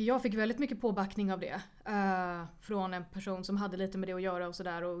 Och jag fick väldigt mycket påbackning av det från en person som hade lite med det att göra och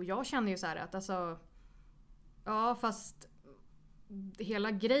sådär. Och jag känner ju så här att alltså, ja, fast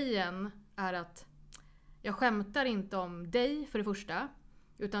hela grejen är att jag skämtar inte om dig för det första,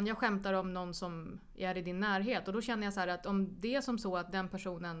 utan jag skämtar om någon som är i din närhet. Och då känner jag så här att om det är som så att den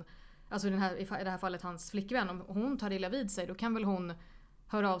personen, alltså i det här fallet hans flickvän, om hon tar illa vid sig, då kan väl hon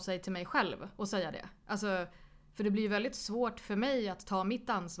höra av sig till mig själv och säga det. Alltså, för det blir ju väldigt svårt för mig att ta mitt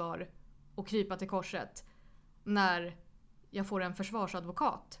ansvar och krypa till korset när jag får en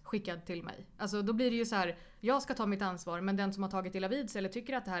försvarsadvokat skickad till mig. Alltså då blir det ju så här, jag ska ta mitt ansvar, men den som har tagit illa vid sig eller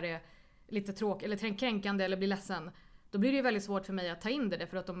tycker att det här är lite tråkigt eller kränkande eller blir ledsen, då blir det ju väldigt svårt för mig att ta in det.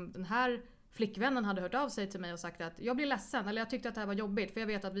 För att om den här flickvännen hade hört av sig till mig och sagt att jag blir ledsen eller jag tyckte att det här var jobbigt för jag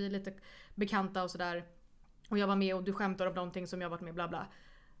vet att vi är lite bekanta och sådär, och jag var med och du skämtar om någonting som jag varit med bla bla,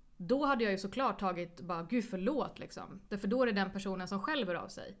 då hade jag ju såklart tagit bara gud förlåt liksom. Därför då är det den personen som själv hör av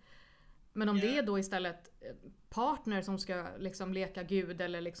sig. Men om det är då istället partner som ska liksom leka gud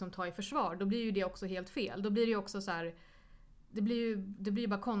eller liksom ta i försvar, då blir ju det också helt fel. Då blir det ju också så här, det blir ju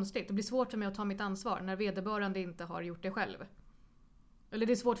bara konstigt. Det blir svårt för mig att ta mitt ansvar när vederbörande inte har gjort det själv. Eller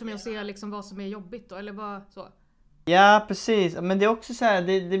det är svårt för mig att se liksom vad som är jobbigt då, eller vad så. Ja, precis. Men det är också så här,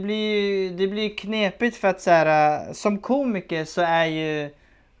 det blir knepigt för att så här, som komiker så är ju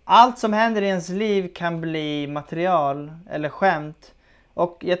allt som händer i ens liv kan bli material eller skämt.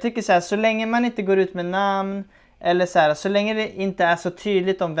 Och jag tycker så här, så länge man inte går ut med namn eller så här, så länge det inte är så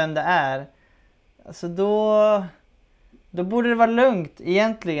tydligt om vem det är, alltså då borde det vara lugnt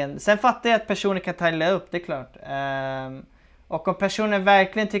egentligen. Sen fattar jag att personer kan ta illa upp, det är klart. Och om personen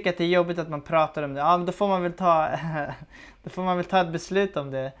verkligen tycker att det är jobbigt att man pratar om det, ja, då får man väl ta ett beslut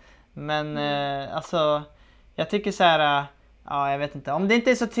om det. Men alltså, jag tycker så här, ja, jag vet inte. Om det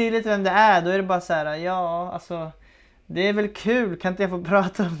inte är så tydligt vem det är, då är det bara så här, ja, alltså, det är väl kul, kan inte jag få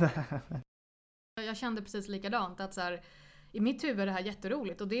prata om det? Jag kände precis likadant, att så här, i mitt huvud är det här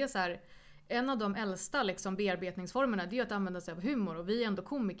jätteroligt, och det är så här, en av de äldsta liksom bearbetningsformerna, det är att använda sig av humor, och vi är ändå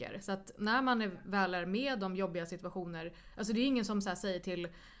komiker. Så att när man väl är med om jobbiga situationer, alltså det är ingen som så här säger till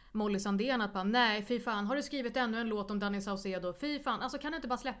Molly Sandén att bara, nej fy fan, har du skrivit ännu en låt om Danny Saucedo? Fy fan, alltså kan du inte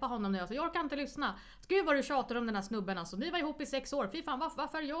bara släppa honom nu? Alltså, jag kan inte lyssna. Gud vad du tjatar om den här snubben, alltså. Ni var ihop i 6 år, fy fan,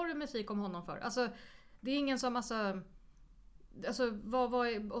 varför gör du musik om honom för? Alltså, det är ingen som, alltså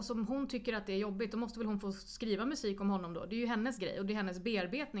och som hon tycker att det är jobbigt, då måste väl hon få skriva musik om honom då. Det är ju hennes grej, och det är hennes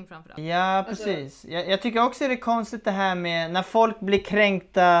bearbetning framförallt. Ja, precis. Jag tycker också det är konstigt det här med när folk blir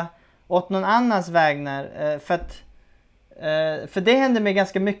kränkta åt någon annans vägnar. För det händer mig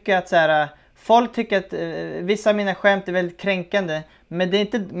ganska mycket att så här, folk tycker att vissa av mina skämt är väldigt kränkande.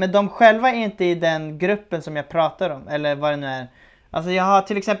 Men de själva är inte i den gruppen som jag pratar om. Eller vad det nu är. Alltså jag har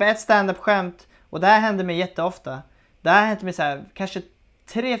till exempel ett stand-up-skämt. Och det här händer mig jätteofta. Det här händer mig så här, kanske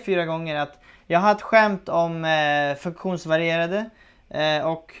 3-4 gånger. Att jag har ett skämt om funktionsvarierade.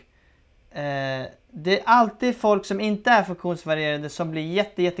 Det är alltid folk som inte är funktionsvarierade som blir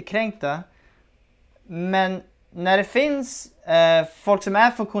jättekränkta. Men när det finns folk som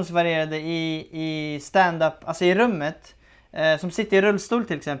är funktionsvarierade i stand-up, alltså i rummet, som sitter i rullstol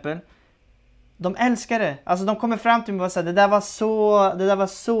till exempel, de älskar det. Alltså de kommer fram till mig och säger det där var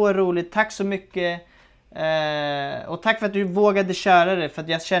så roligt, tack så mycket. Och tack för att du vågade köra det, för att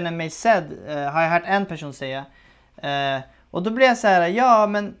jag känner mig sedd, har jag hört en person säga. Och då blir jag så här, ja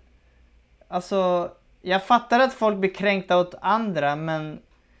men alltså jag fattar att folk blir kränkta åt andra, men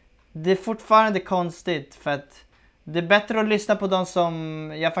det är fortfarande konstigt, för att det är bättre att lyssna på de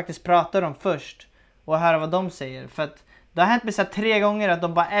som jag faktiskt pratar om först och höra vad de säger. För att det har hänt mig så 3 gånger att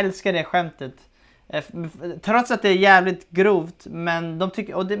de bara älskar det skämtet. Trots att det är jävligt grovt, men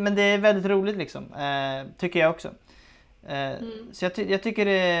men det är väldigt roligt liksom, tycker jag också. Så jag tycker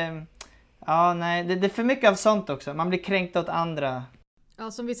det är, det är för mycket av sånt också. Man blir kränkt åt andra.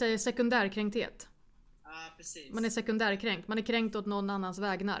 Ja, som vi säger, sekundärkränkthet. Precis. Man är sekundärkränkt. Man är kränkt åt någon annans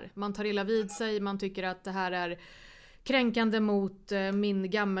vägnar. Man tar illa vid sig. Man tycker att det här är kränkande mot min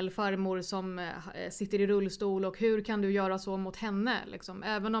gammelfarmor som sitter i rullstol. Och hur kan du göra så mot henne? Liksom.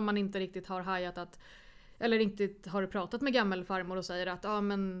 Även om man inte riktigt har hajat att, eller riktigt har pratat med gammelfarmor och säger att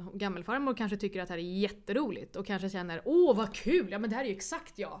men gammelfarmor kanske tycker att det här är jätteroligt. Och kanske känner, vad kul! Ja men det här är ju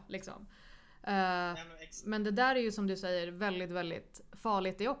exakt jag. Liksom. Men det där är ju som du säger väldigt, väldigt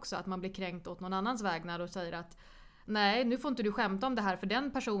farligt det också, att man blir kränkt åt någon annans vägnar och säger att nej, nu får inte du skämta om det här för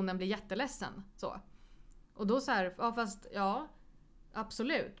den personen blir jätteledsen. Så. Och då så här,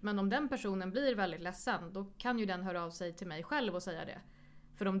 absolut, men om den personen blir väldigt ledsen, då kan ju den höra av sig till mig själv och säga det.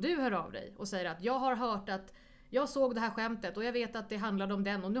 För om du hör av dig och säger att jag har hört att jag såg det här skämtet och jag vet att det handlade om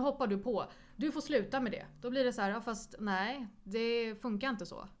den och nu hoppar du på, du får sluta med det. Då blir det så här, fast nej, det funkar inte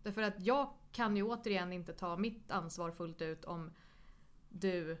så. Därför att jag kan ju återigen inte ta mitt ansvar fullt ut om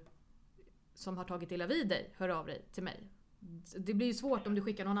du som har tagit illa vid dig hör av dig till mig. Det blir ju svårt om du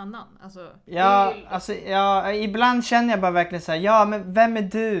skickar någon annan. Ibland känner jag bara verkligen så här, men vem är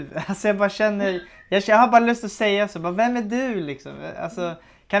du? Alltså jag bara känner, jag har bara lust att säga så, bara, vem är du liksom? Alltså,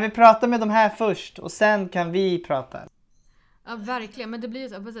 kan vi prata med de här först och sen kan vi prata? Ja, verkligen, men det blir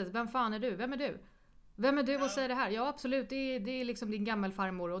så, precis, vem fan är du? Vem är du? Vem är du och säger det här? Ja, absolut, det är liksom din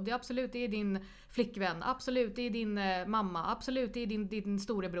gammelfarmor och det absolut det är din flickvän. Absolut, det är din mamma. Absolut, det är din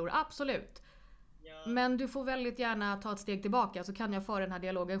storebror. Absolut. Ja. Men du får väldigt gärna ta ett steg tillbaka så kan jag föra den här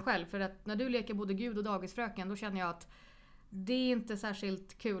dialogen själv. För att när du leker både Gud och dagisfröken, då känner jag att det är inte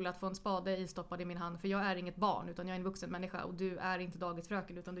särskilt kul att få en spade istoppad i min hand. För jag är inget barn utan jag är en vuxen människa och du är inte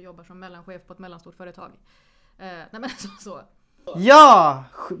dagisfröken utan du jobbar som mellanchef på ett mellanstort företag. Nej men så. Ja!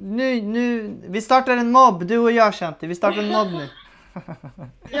 Nu, vi startar en mobb, du och jag Shanti. Vi startar en mobb nu.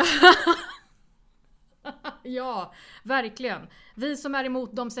 Ja, verkligen. Vi som är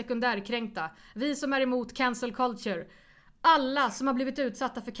emot de sekundärkränkta. Vi som är emot cancel culture. Alla som har blivit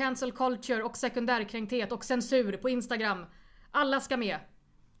utsatta för cancel culture och sekundärkränkthet och censur på Instagram. Alla ska med.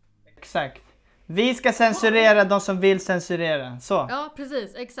 Exakt. Vi ska censurera de som vill censurera. Så. Ja,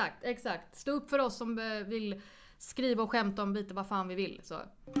 precis. Exakt. Stå upp för oss som vill skriva och skämta om lite vad fan vi vill. Så.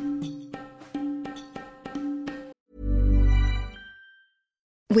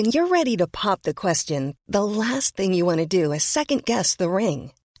 When you're ready to pop the question, the last thing you want to do is second guess the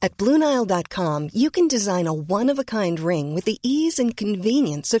ring. At BlueNile.com you can design a one-of-a-kind ring with the ease and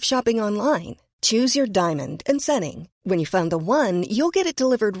convenience of shopping online. Choose your diamond and setting. When you find the one, you'll get it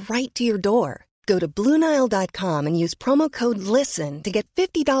delivered right to your door. Go to BlueNile.com and use promo code LISTEN to get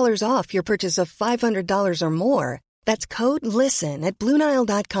 $50 off your purchase of $500 or more. That's code LISTEN at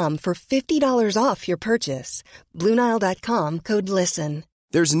BlueNile.com for $50 off your purchase. BlueNile.com, code LISTEN.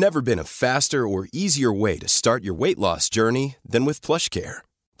 There's never been a faster or easier way to start your weight loss journey than with PlushCare.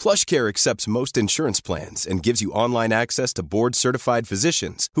 PlushCare accepts most insurance plans and gives you online access to board-certified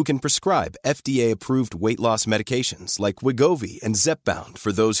physicians who can prescribe FDA-approved weight loss medications like Wegovy and Zepbound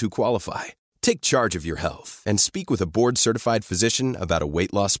for those who qualify. Take charge of your health and speak with a board-certified physician about a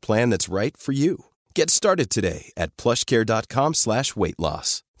weight loss plan that's right for you. Get started today at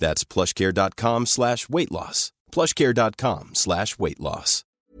plushcare.com/weightloss. That's plushcare.com/weightloss. plushcare.com/weightloss.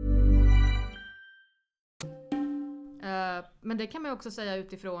 Men det kan man också säga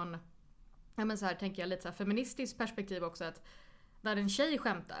utifrån, så här tänker jag lite så här feministiskt perspektiv också, att när en tjej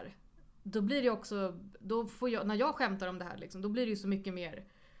skämtar, då blir det också, då får jag, när jag skämtar om det här liksom, då blir det ju så mycket mer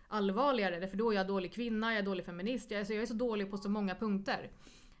allvarligare. För då är jag dålig kvinna, jag är dålig feminist. Jag är så dålig på så många punkter.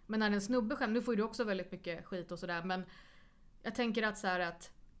 Men när en snubbe skämt, nu får du också väldigt mycket skit och sådär. Men jag tänker att så här att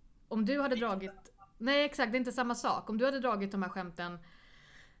om du hade dragit... Nej exakt, det är inte samma sak. Om du hade dragit de här skämten...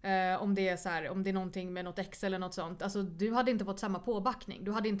 om det är så här, om det är någonting med något ex eller något sånt. Alltså du hade inte fått samma påbackning.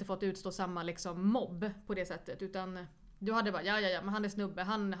 Du hade inte fått utstå samma liksom mobb på det sättet. Utan du hade bara, ja, men han är snubbe.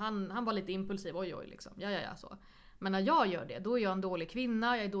 Han var lite impulsiv, oj liksom. Ja, så. Men när jag gör det, då är jag en dålig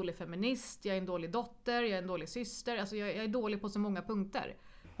kvinna. Jag är dålig feminist, jag är en dålig dotter, jag är en dålig syster. Alltså jag är dålig på så många punkter.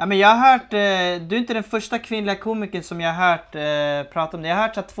 Ja, men jag har hört, du är inte den första kvinnliga komikern som jag har hört prata om det. Jag har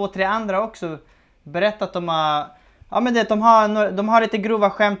hört att 2-3 andra också berättat att de har... Ja, men det, de har lite grova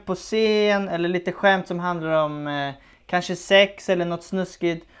skämt på scen eller lite skämt som handlar om kanske sex eller något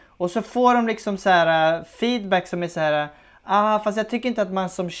snuskigt. Och så får de liksom så här feedback som är så här, fast jag tycker inte att man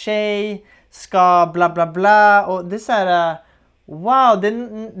som tjej ska bla bla bla. Och det är så här, wow,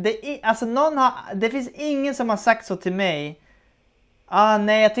 alltså det finns ingen som har sagt så till mig.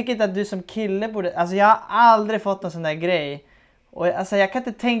 Nej, jag tycker inte att du som kille borde, alltså jag har aldrig fått en sån där grej. Och alltså jag kan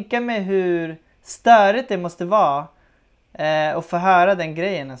inte tänka mig hur störigt det måste vara. Och få höra den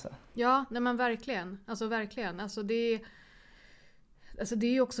grejen alltså. Ja, nej men verkligen. Alltså verkligen. Alltså det är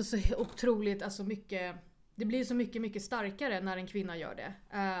ju också så otroligt alltså mycket. Det blir så mycket starkare när en kvinna gör det.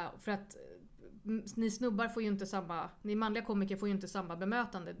 För att ni snubbar får ju inte samma, ni manliga komiker får ju inte samma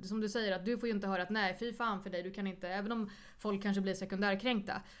bemötande. Som du säger, att du får ju inte höra att nej, fy fan för dig, du kan inte, även om folk kanske blir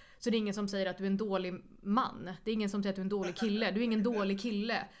sekundärkränkta. Så det är ingen som säger att du är en dålig man. Det är ingen som säger att du är en dålig kille. Du är ingen dålig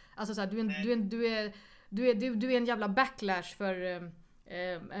kille. Alltså så här, du är en jävla backlash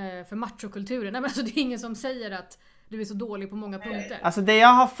för machokulturen. Nej, men alltså det är ingen som säger att du är så dålig på många punkter. Alltså det jag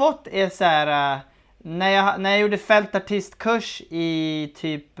har fått är så här, när jag gjorde fältartistkurs i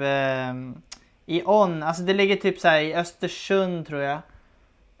typ i On, alltså det ligger typ så här i Östersund tror jag.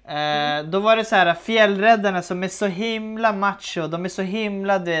 Då var det så här fjällräddarna som är så himla macho, de är så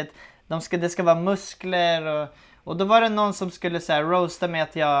himla, du vet, det ska vara muskler och då var det någon som skulle så här roasta med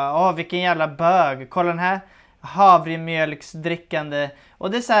att jag, vilken jävla bög, kolla den här havremjölksdrickande.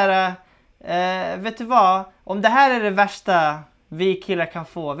 Och det är så här, vet du vad, om det här är det värsta vi killar kan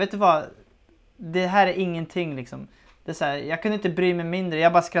få, vet du vad, det här är ingenting liksom. Det är så här, jag kunde inte bry mig mindre,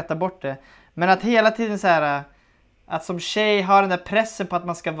 jag bara skrattar bort det. Men att hela tiden så här, att som tjej ha den där pressen på att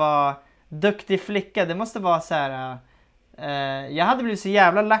man ska vara duktig flicka, det måste vara så här. Jag hade blivit så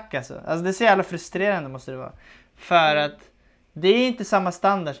jävla lack alltså. Alltså det är så jävla frustrerande måste det vara. För att det är inte samma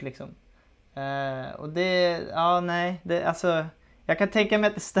standards liksom. Och det, alltså jag kan tänka mig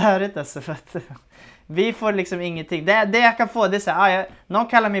att det är störigt alltså, för att vi får liksom ingenting. Det jag kan få, det är så här, någon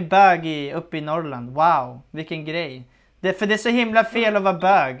kallar mig bög uppe i Norrland. Wow, vilken grej. För det är så himla fel att vara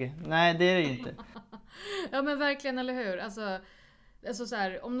bög. Nej, det är det ju inte. Ja men verkligen, eller hur? Alltså så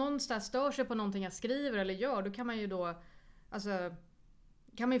här, om någon stör sig på någonting jag skriver eller gör, då kan man ju då, alltså,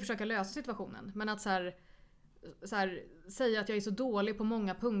 kan man ju försöka lösa situationen. Men att så här, säga att jag är så dålig på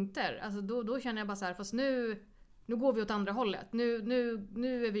många punkter, alltså då känner jag bara så här, fast nu går vi åt andra hållet. Nu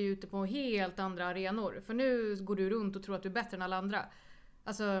är vi ute på helt andra arenor. För nu går du runt och tror att du är bättre än alla andra.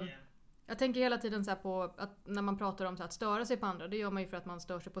 Alltså, jag tänker hela tiden så här på att när man pratar om så att störa sig på andra, det gör man ju för att man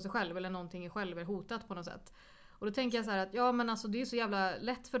stör sig på sig själv eller någonting i själv är hotat på något sätt. Och då tänker jag så här att ja men alltså det är så jävla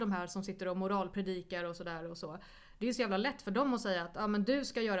lätt för de här som sitter och moralpredikar och sådär och så. Det är så jävla lätt för dem att säga att ja men du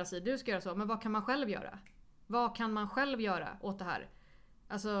ska göra så, du ska göra så, men vad kan man själv göra? Vad kan man själv göra åt det här?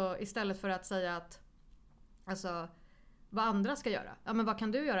 Alltså istället för att säga att alltså vad andra ska göra. Ja men vad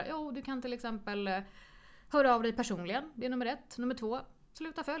kan du göra? Jo, du kan till exempel höra av dig personligen. Det är nummer 1. Nummer 2,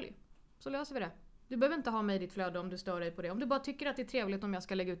 sluta följ. Så löser vi det. Du behöver inte ha mig i ditt flöde om du stör dig på det. Om du bara tycker att det är trevligt om jag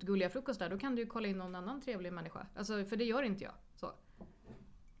ska lägga ut gulliga frukost där, då kan du ju kolla in någon annan trevlig människa. Alltså, för det gör inte jag. Så.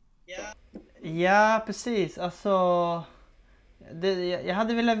 Ja, precis. Alltså, jag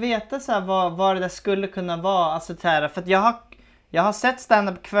hade velat veta så här, vad det där skulle kunna vara. Alltså, för att jag har sett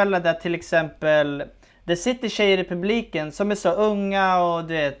stand-up-kvällar där till exempel det sitter tjejer i publiken som är så unga och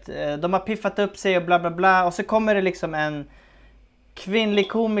du vet, de har piffat upp sig och bla bla bla. Och så kommer det liksom en kvinnlig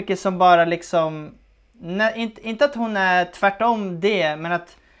komiker som bara liksom, inte att hon är tvärtom det, men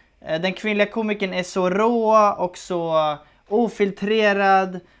att den kvinnliga komikern är så rå och så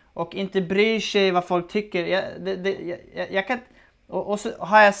ofiltrerad och inte bryr sig vad folk tycker. Jag kan, och så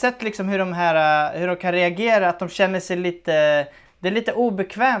har jag sett liksom hur de kan reagera, att de känner sig lite, det är lite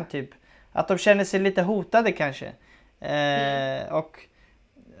obekvämt typ. Att de känner sig lite hotade kanske. Och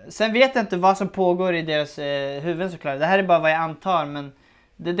sen vet jag inte vad som pågår i deras huvuden såklart. Det här är bara vad jag antar. Men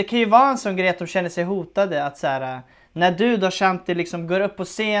det kan ju vara en sån grej att de känner sig hotade. Att så här, när du då Shanti liksom går upp på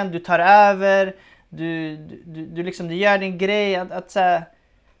scen, du tar över. Du liksom, du gör din grej. Att så här,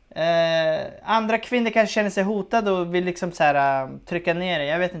 andra kvinnor kanske känner sig hotade och vill liksom så här, trycka ner det.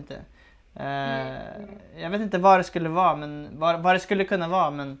 Jag vet inte. Jag vet inte vad det skulle vara, men vad det skulle kunna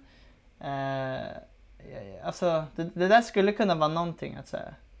vara, men alltså det där skulle kunna vara någonting att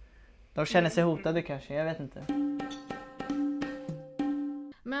säga. De känner sig hotade kanske, jag vet inte.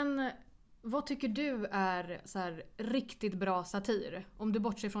 Men vad tycker du är så här riktigt bra satir? Om du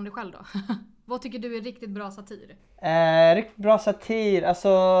bortser från dig själv då. Vad tycker du är riktigt bra satir? Riktigt bra satir,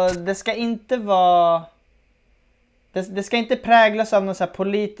 alltså det ska inte vara... Det ska inte präglas av någon så här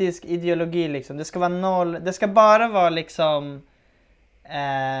politisk ideologi liksom. Det ska vara noll. Det ska bara vara liksom...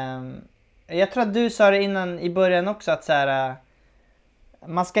 jag tror att du sa det innan i början också att så här,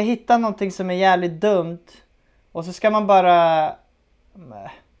 man ska hitta någonting som är jävligt dumt. Och så ska man bara...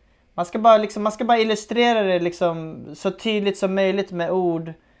 Man ska bara illustrera det liksom så tydligt som möjligt med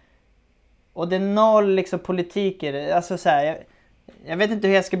ord. Och det är noll liksom politik i det. Alltså så här, jag vet inte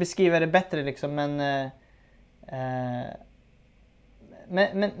hur jag ska beskriva det bättre liksom,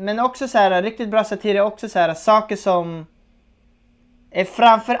 men också så här, riktigt bra satir är också så här, saker som är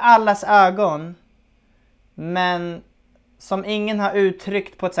framför allas ögon men som ingen har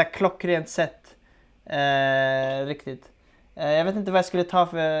uttryckt på ett så här klockrent sätt riktigt. Jag vet inte vad jag skulle ta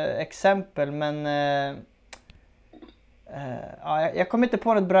för exempel, men jag kommer inte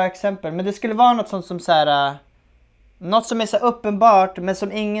på något bra exempel, men det skulle vara något sånt som så här, något som är så uppenbart men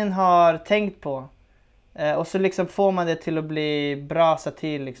som ingen har tänkt på. Och så liksom får man det till att bli bra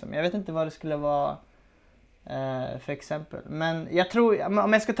satir liksom. Jag vet inte vad det skulle vara för exempel. Men jag tror,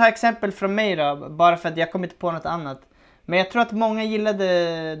 om jag ska ta exempel från mig då, bara för att jag kommer inte på något annat. Men jag tror att många gillade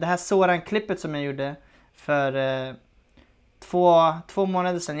det här Soran-klippet som jag gjorde för två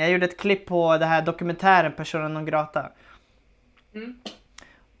månader sedan. Jag gjorde ett klipp på det här dokumentären Persona non grata.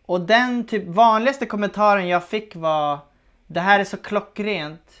 Och den typ vanligaste kommentaren jag fick var: det här är så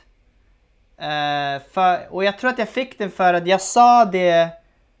klockrent. Och jag tror att jag fick den för att jag sa det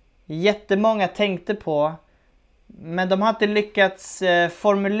jättemånga tänkte på, men de har inte lyckats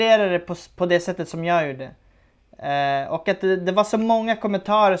formulera det på det sättet som jag gjorde. Och att det var så många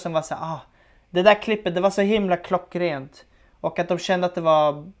kommentarer som var så det där klippet, det var så himla klockrent. Och att de kände att det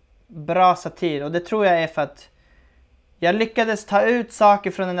var bra satir. Och det tror jag är för att jag lyckades ta ut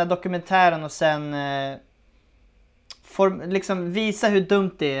saker från den där dokumentären och sen liksom visa hur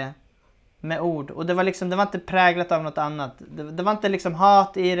dumt det är med ord. Och det var inte präglat av något annat. Det var inte liksom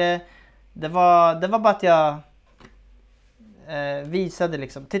hat i det. Det var bara att jag visade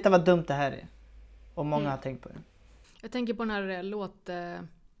liksom, titta vad dumt det här är. Och många har tänkt på det. Jag tänker på den här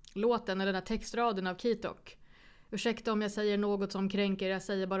låten eller den här textraden av Kitok. Ursäkta om jag säger något som kränker, jag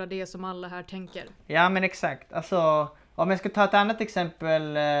säger bara det som alla här tänker. Ja, men exakt. Alltså, om jag ska ta ett annat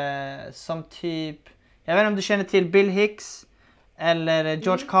exempel som typ, jag vet inte om du känner till Bill Hicks eller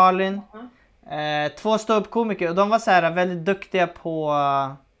George Carlin. Två ståuppkomiker, och de var så här väldigt duktiga på...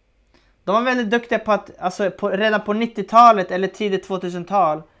 De var väldigt duktiga på att, alltså redan på 90-talet eller tidigt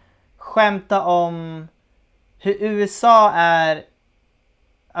 2000-tal, skämta om hur USA är,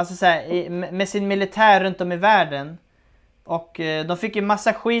 alltså så här, med sin militär runt om i världen. Och de fick ju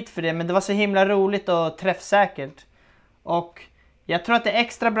massa skit för det, men det var så himla roligt och träffsäkert. Och jag tror att det är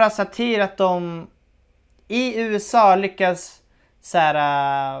extra bra satir att de i USA lyckas så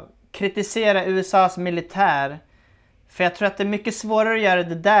här, kritisera USAs militär. För jag tror att det är mycket svårare att göra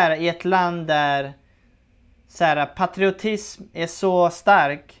det där i ett land där så här, patriotism är så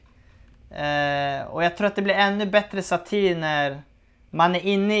stark. Och jag tror att det blir ännu bättre satir när man är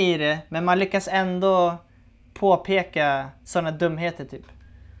inne i det, men man lyckas ändå påpeka sådana dumheter typ.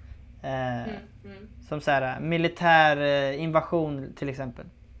 Som så här, militär invasion till exempel.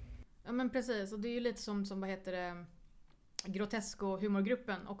 Ja, men precis, och det är ju lite som vad heter det, Grotesco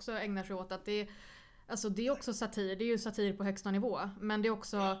humorgruppen också ägnar sig åt, att det är också satir, det är ju satir på högsta nivå, men det är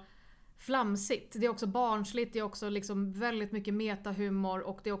också flamsigt, det är också barnsligt, det är också liksom väldigt mycket metahumor,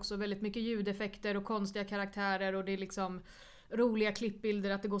 och det är också väldigt mycket ljudeffekter och konstiga karaktärer, och det är liksom roliga klippbilder,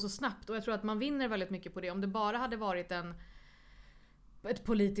 att det går så snabbt. Och jag tror att man vinner väldigt mycket på det. Om det bara hade varit ett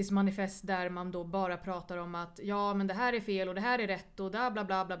politiskt manifest där man då bara pratar om att ja, men det här är fel och det här är rätt och där bla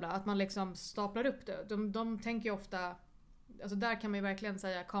bla bla bla, att man liksom staplar upp det. De tänker ju ofta, alltså där kan man ju verkligen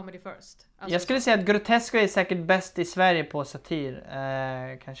säga comedy first. Alltså, jag skulle säga att Grotesco är säkert bäst i Sverige på satir,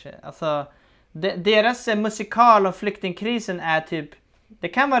 kanske. Alltså deras musikal om flyktingkrisen är typ, det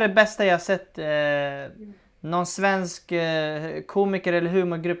kan vara det bästa jag sett någon svensk komiker eller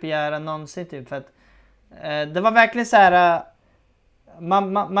humorgrupp göra någonsin typ, för att det var verkligen så här,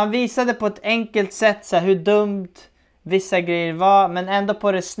 man visade på ett enkelt sätt så här, hur dumt vissa grejer var, men ändå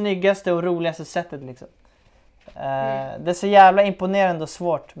på det snyggaste och roligaste sättet liksom. Det är så jävla imponerande och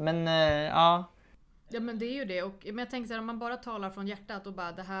svårt. Men ja. Ja, men det är ju det. Men jag tänker så här, om man bara talar från hjärtat och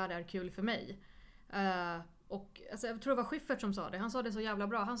bara det här är kul för mig. Och alltså, jag tror det var Schyffert som sa det. Han sa det så jävla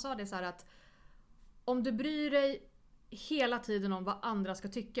bra. Han sa det så här att om du bryr dig hela tiden om vad andra ska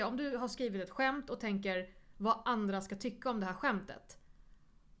tycka. Om du har skrivit ett skämt och tänker vad andra ska tycka om det här skämtet.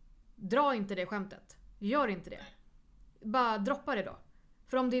 Dra inte det skämtet. Gör inte det. Bara droppa det då.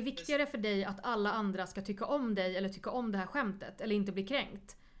 För om det är viktigare för dig att alla andra ska tycka om dig eller tycka om det här skämtet eller inte bli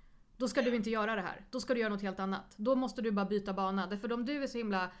kränkt, då ska du inte göra det här. Då ska du göra något helt annat. Då måste du bara byta bana. Därför om du är så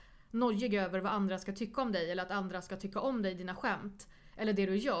himla nojig över vad andra ska tycka om dig eller att andra ska tycka om dig, dina skämt eller det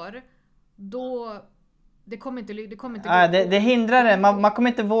du gör, då det kommer inte det hindrar det. Man kommer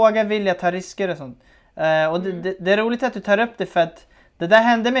inte våga vilja ta risker och sånt. Och det är roligt att du tar upp det, för att det där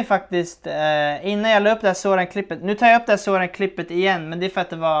hände mig faktiskt innan jag la upp det här Soran-klippet. Nu tar jag upp det här Soran-klippet igen, men det är för att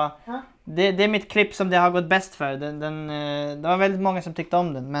det var det är mitt klipp som det har gått bäst för. Det var väldigt många som tyckte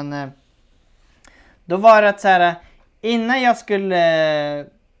om den, men då var det att så här, innan jag skulle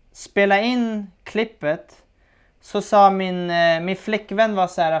spela in klippet så sa min flickvän var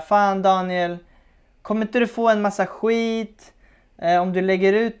så här: fan Daniel, kommer inte du få en massa skit om du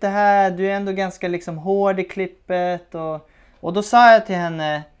lägger ut det här? Du är ändå ganska liksom hård i klippet. Och då sa jag till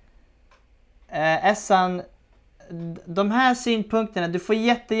henne, Essan, de här synpunkterna, du får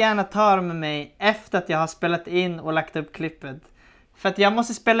jättegärna ta dem med mig efter att jag har spelat in och lagt upp klippet. För att jag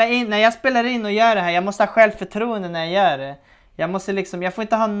måste spela in, när jag spelar in och gör det här, jag måste ha självförtroende när jag gör det. Jag måste liksom, jag får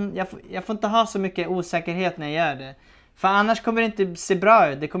inte ha så mycket osäkerhet när jag gör det. För annars kommer det inte se bra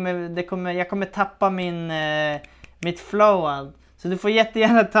ut. Jag kommer tappa mitt flow allt. Så du får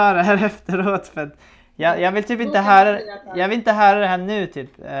jättegärna ta det här efteråt, för att jag vill typ inte höra det här nu typ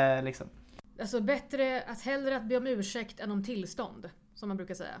liksom. Alltså bättre att hellre att be om ursäkt än om tillstånd, som man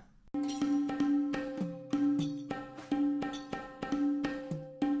brukar säga.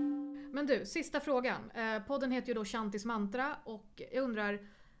 Men du, sista frågan. Podden heter ju då Shantis mantra, och jag undrar,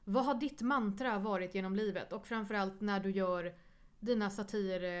 vad har ditt mantra varit genom livet? Och framförallt när du gör dina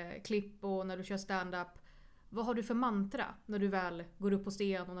satirklipp och när du kör stand-up. Vad har du för mantra när du väl går upp på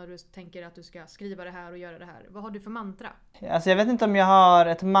scen och när du tänker att du ska skriva det här och göra det här? Vad har du för mantra? Alltså jag vet inte om jag har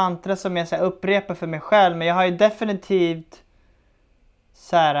ett mantra som jag så här upprepar för mig själv, men jag har ju definitivt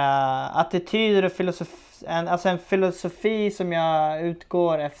så här attityder och en filosofi som jag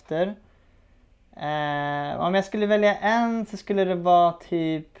utgår efter. Om jag skulle välja en så skulle det vara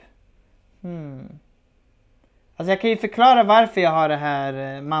typ Alltså jag kan ju förklara varför jag har det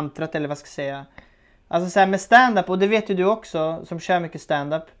här mantrat, eller vad ska jag säga. Alltså så här med stand-up, och det vet ju du också som kör mycket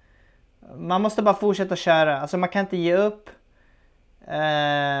stand-up. Man måste bara fortsätta köra. Alltså man kan inte ge upp.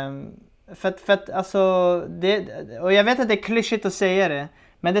 För att alltså det, och jag vet att det är klyschigt att säga det,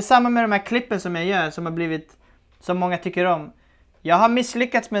 men det är samma med de här klippen som jag gör som har blivit, som många tycker om. Jag har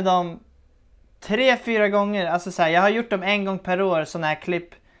misslyckats med dem 3-4 gånger. Alltså så här, jag har gjort dem en gång per år, sådana här klipp.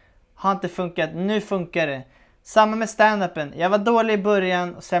 Har inte funkat, nu funkar det. Samma med stand-upen. Jag var dålig i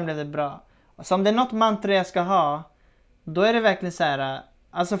början och sen blev det bra. Så om det är något mantra jag ska ha, då är det verkligen så här: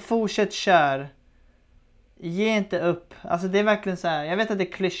 alltså fortsätt kör. Ge inte upp. Alltså det är verkligen så här, jag vet att det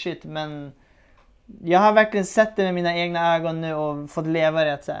är klyschigt, men jag har verkligen sett det med mina egna ögon nu och fått leva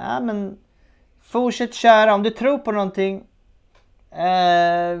det, att säga, men fortsätt köra. Om du tror på någonting,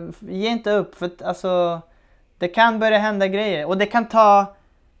 ge inte upp, för att alltså det kan börja hända grejer, och det kan ta,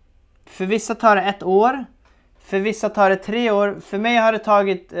 för vissa tar det 1 år, för vissa tar det 3 år. För mig har det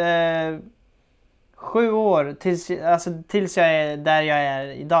tagit 7 år tills jag är där jag är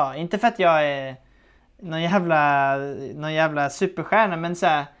idag. Inte för att jag är någon jävla superstjärna, men så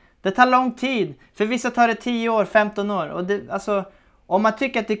här, det tar lång tid. För vissa tar det 10 år, 15 år. Och det, alltså, om man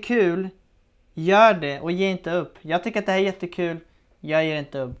tycker att det är kul, gör det och ge inte upp. Jag tycker att det här är jättekul, jag ger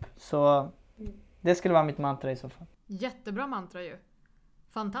inte upp. Så det skulle vara mitt mantra i så fall. Jättebra mantra ju.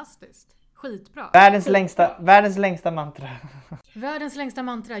 Fantastiskt. Skitbra. Världens längsta mantra. Världens längsta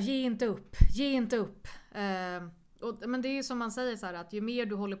mantra. Ge inte upp. Ge inte upp. Men det är ju som man säger så här, att ju mer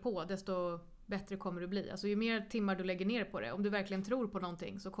du håller på, desto bättre kommer du bli. Alltså ju mer timmar du lägger ner på det. Om du verkligen tror på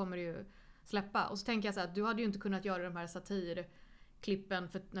någonting så kommer det ju släppa. Och så tänker jag så här, att du hade ju inte kunnat göra de här satirklippen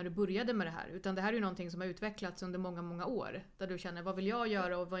för när du började med det här. Utan det här är ju någonting som har utvecklats under många, många år. Där du känner, vad vill jag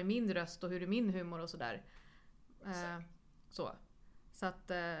göra och vad är min röst och hur är min humor och sådär. Så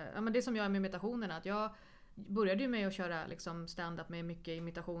att, ja, men det är som jag är med imitationerna, att jag började ju med att köra liksom stand-up med mycket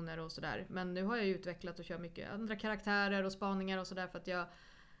imitationer och sådär, men nu har jag ju utvecklat och kör mycket andra karaktärer och spaningar och sådär, för att jag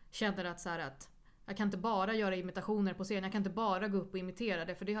känner att, så här, att jag kan inte bara göra imitationer på scen, jag kan inte bara gå upp och imitera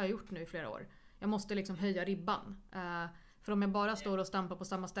det, för det har jag gjort nu i flera år. Jag måste liksom höja ribban. För om jag bara står och stampar på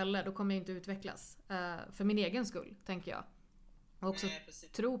samma ställe, då kommer jag inte utvecklas. För min egen skull, tänker jag. Och också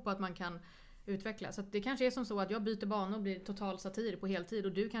tro på att man kan utvecklas. Så att det kanske är som så att jag byter banor och blir total satir på heltid.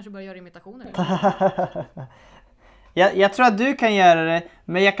 Och du kanske börjar göra imitationer. Jag tror att du kan göra det.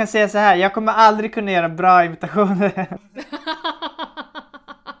 Men jag kan säga så här, jag kommer aldrig kunna göra bra imitationer.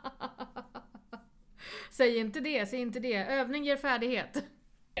 Säg inte det. Övning ger färdighet.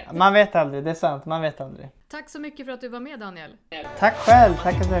 Man vet aldrig, det är sant. Man vet aldrig. Tack så mycket för att du var med, Daniel. Tack själv.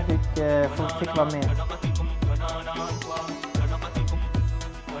 Tack att jag fick vara med.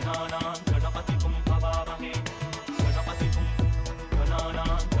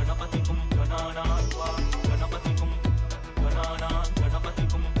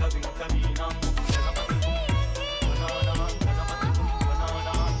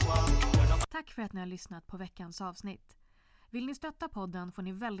 Tack för att ni har lyssnat på veckans avsnitt. Vill ni stötta podden får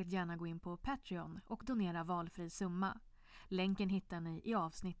ni väldigt gärna gå in på Patreon och donera valfri summa. Länken hittar ni i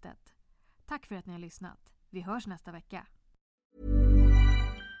avsnittet. Tack för att ni har lyssnat. Vi hörs nästa vecka.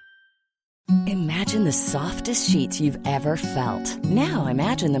 Imagine the softest sheets you've ever felt. Now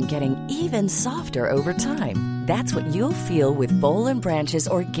imagine them getting even softer over time. That's what you'll feel with Boll & Branch's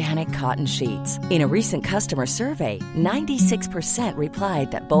organic cotton sheets. In a recent customer survey, 96%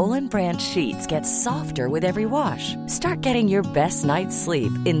 replied that Boll & Branch sheets get softer with every wash. Start getting your best night's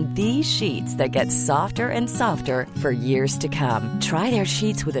sleep in these sheets that get softer and softer for years to come. Try their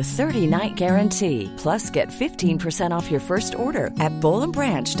sheets with a 30-night guarantee. Plus, get 15% off your first order at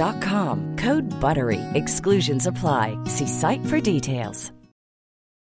bollandbranch.com. Code BUTTERY. Exclusions apply. See site for details.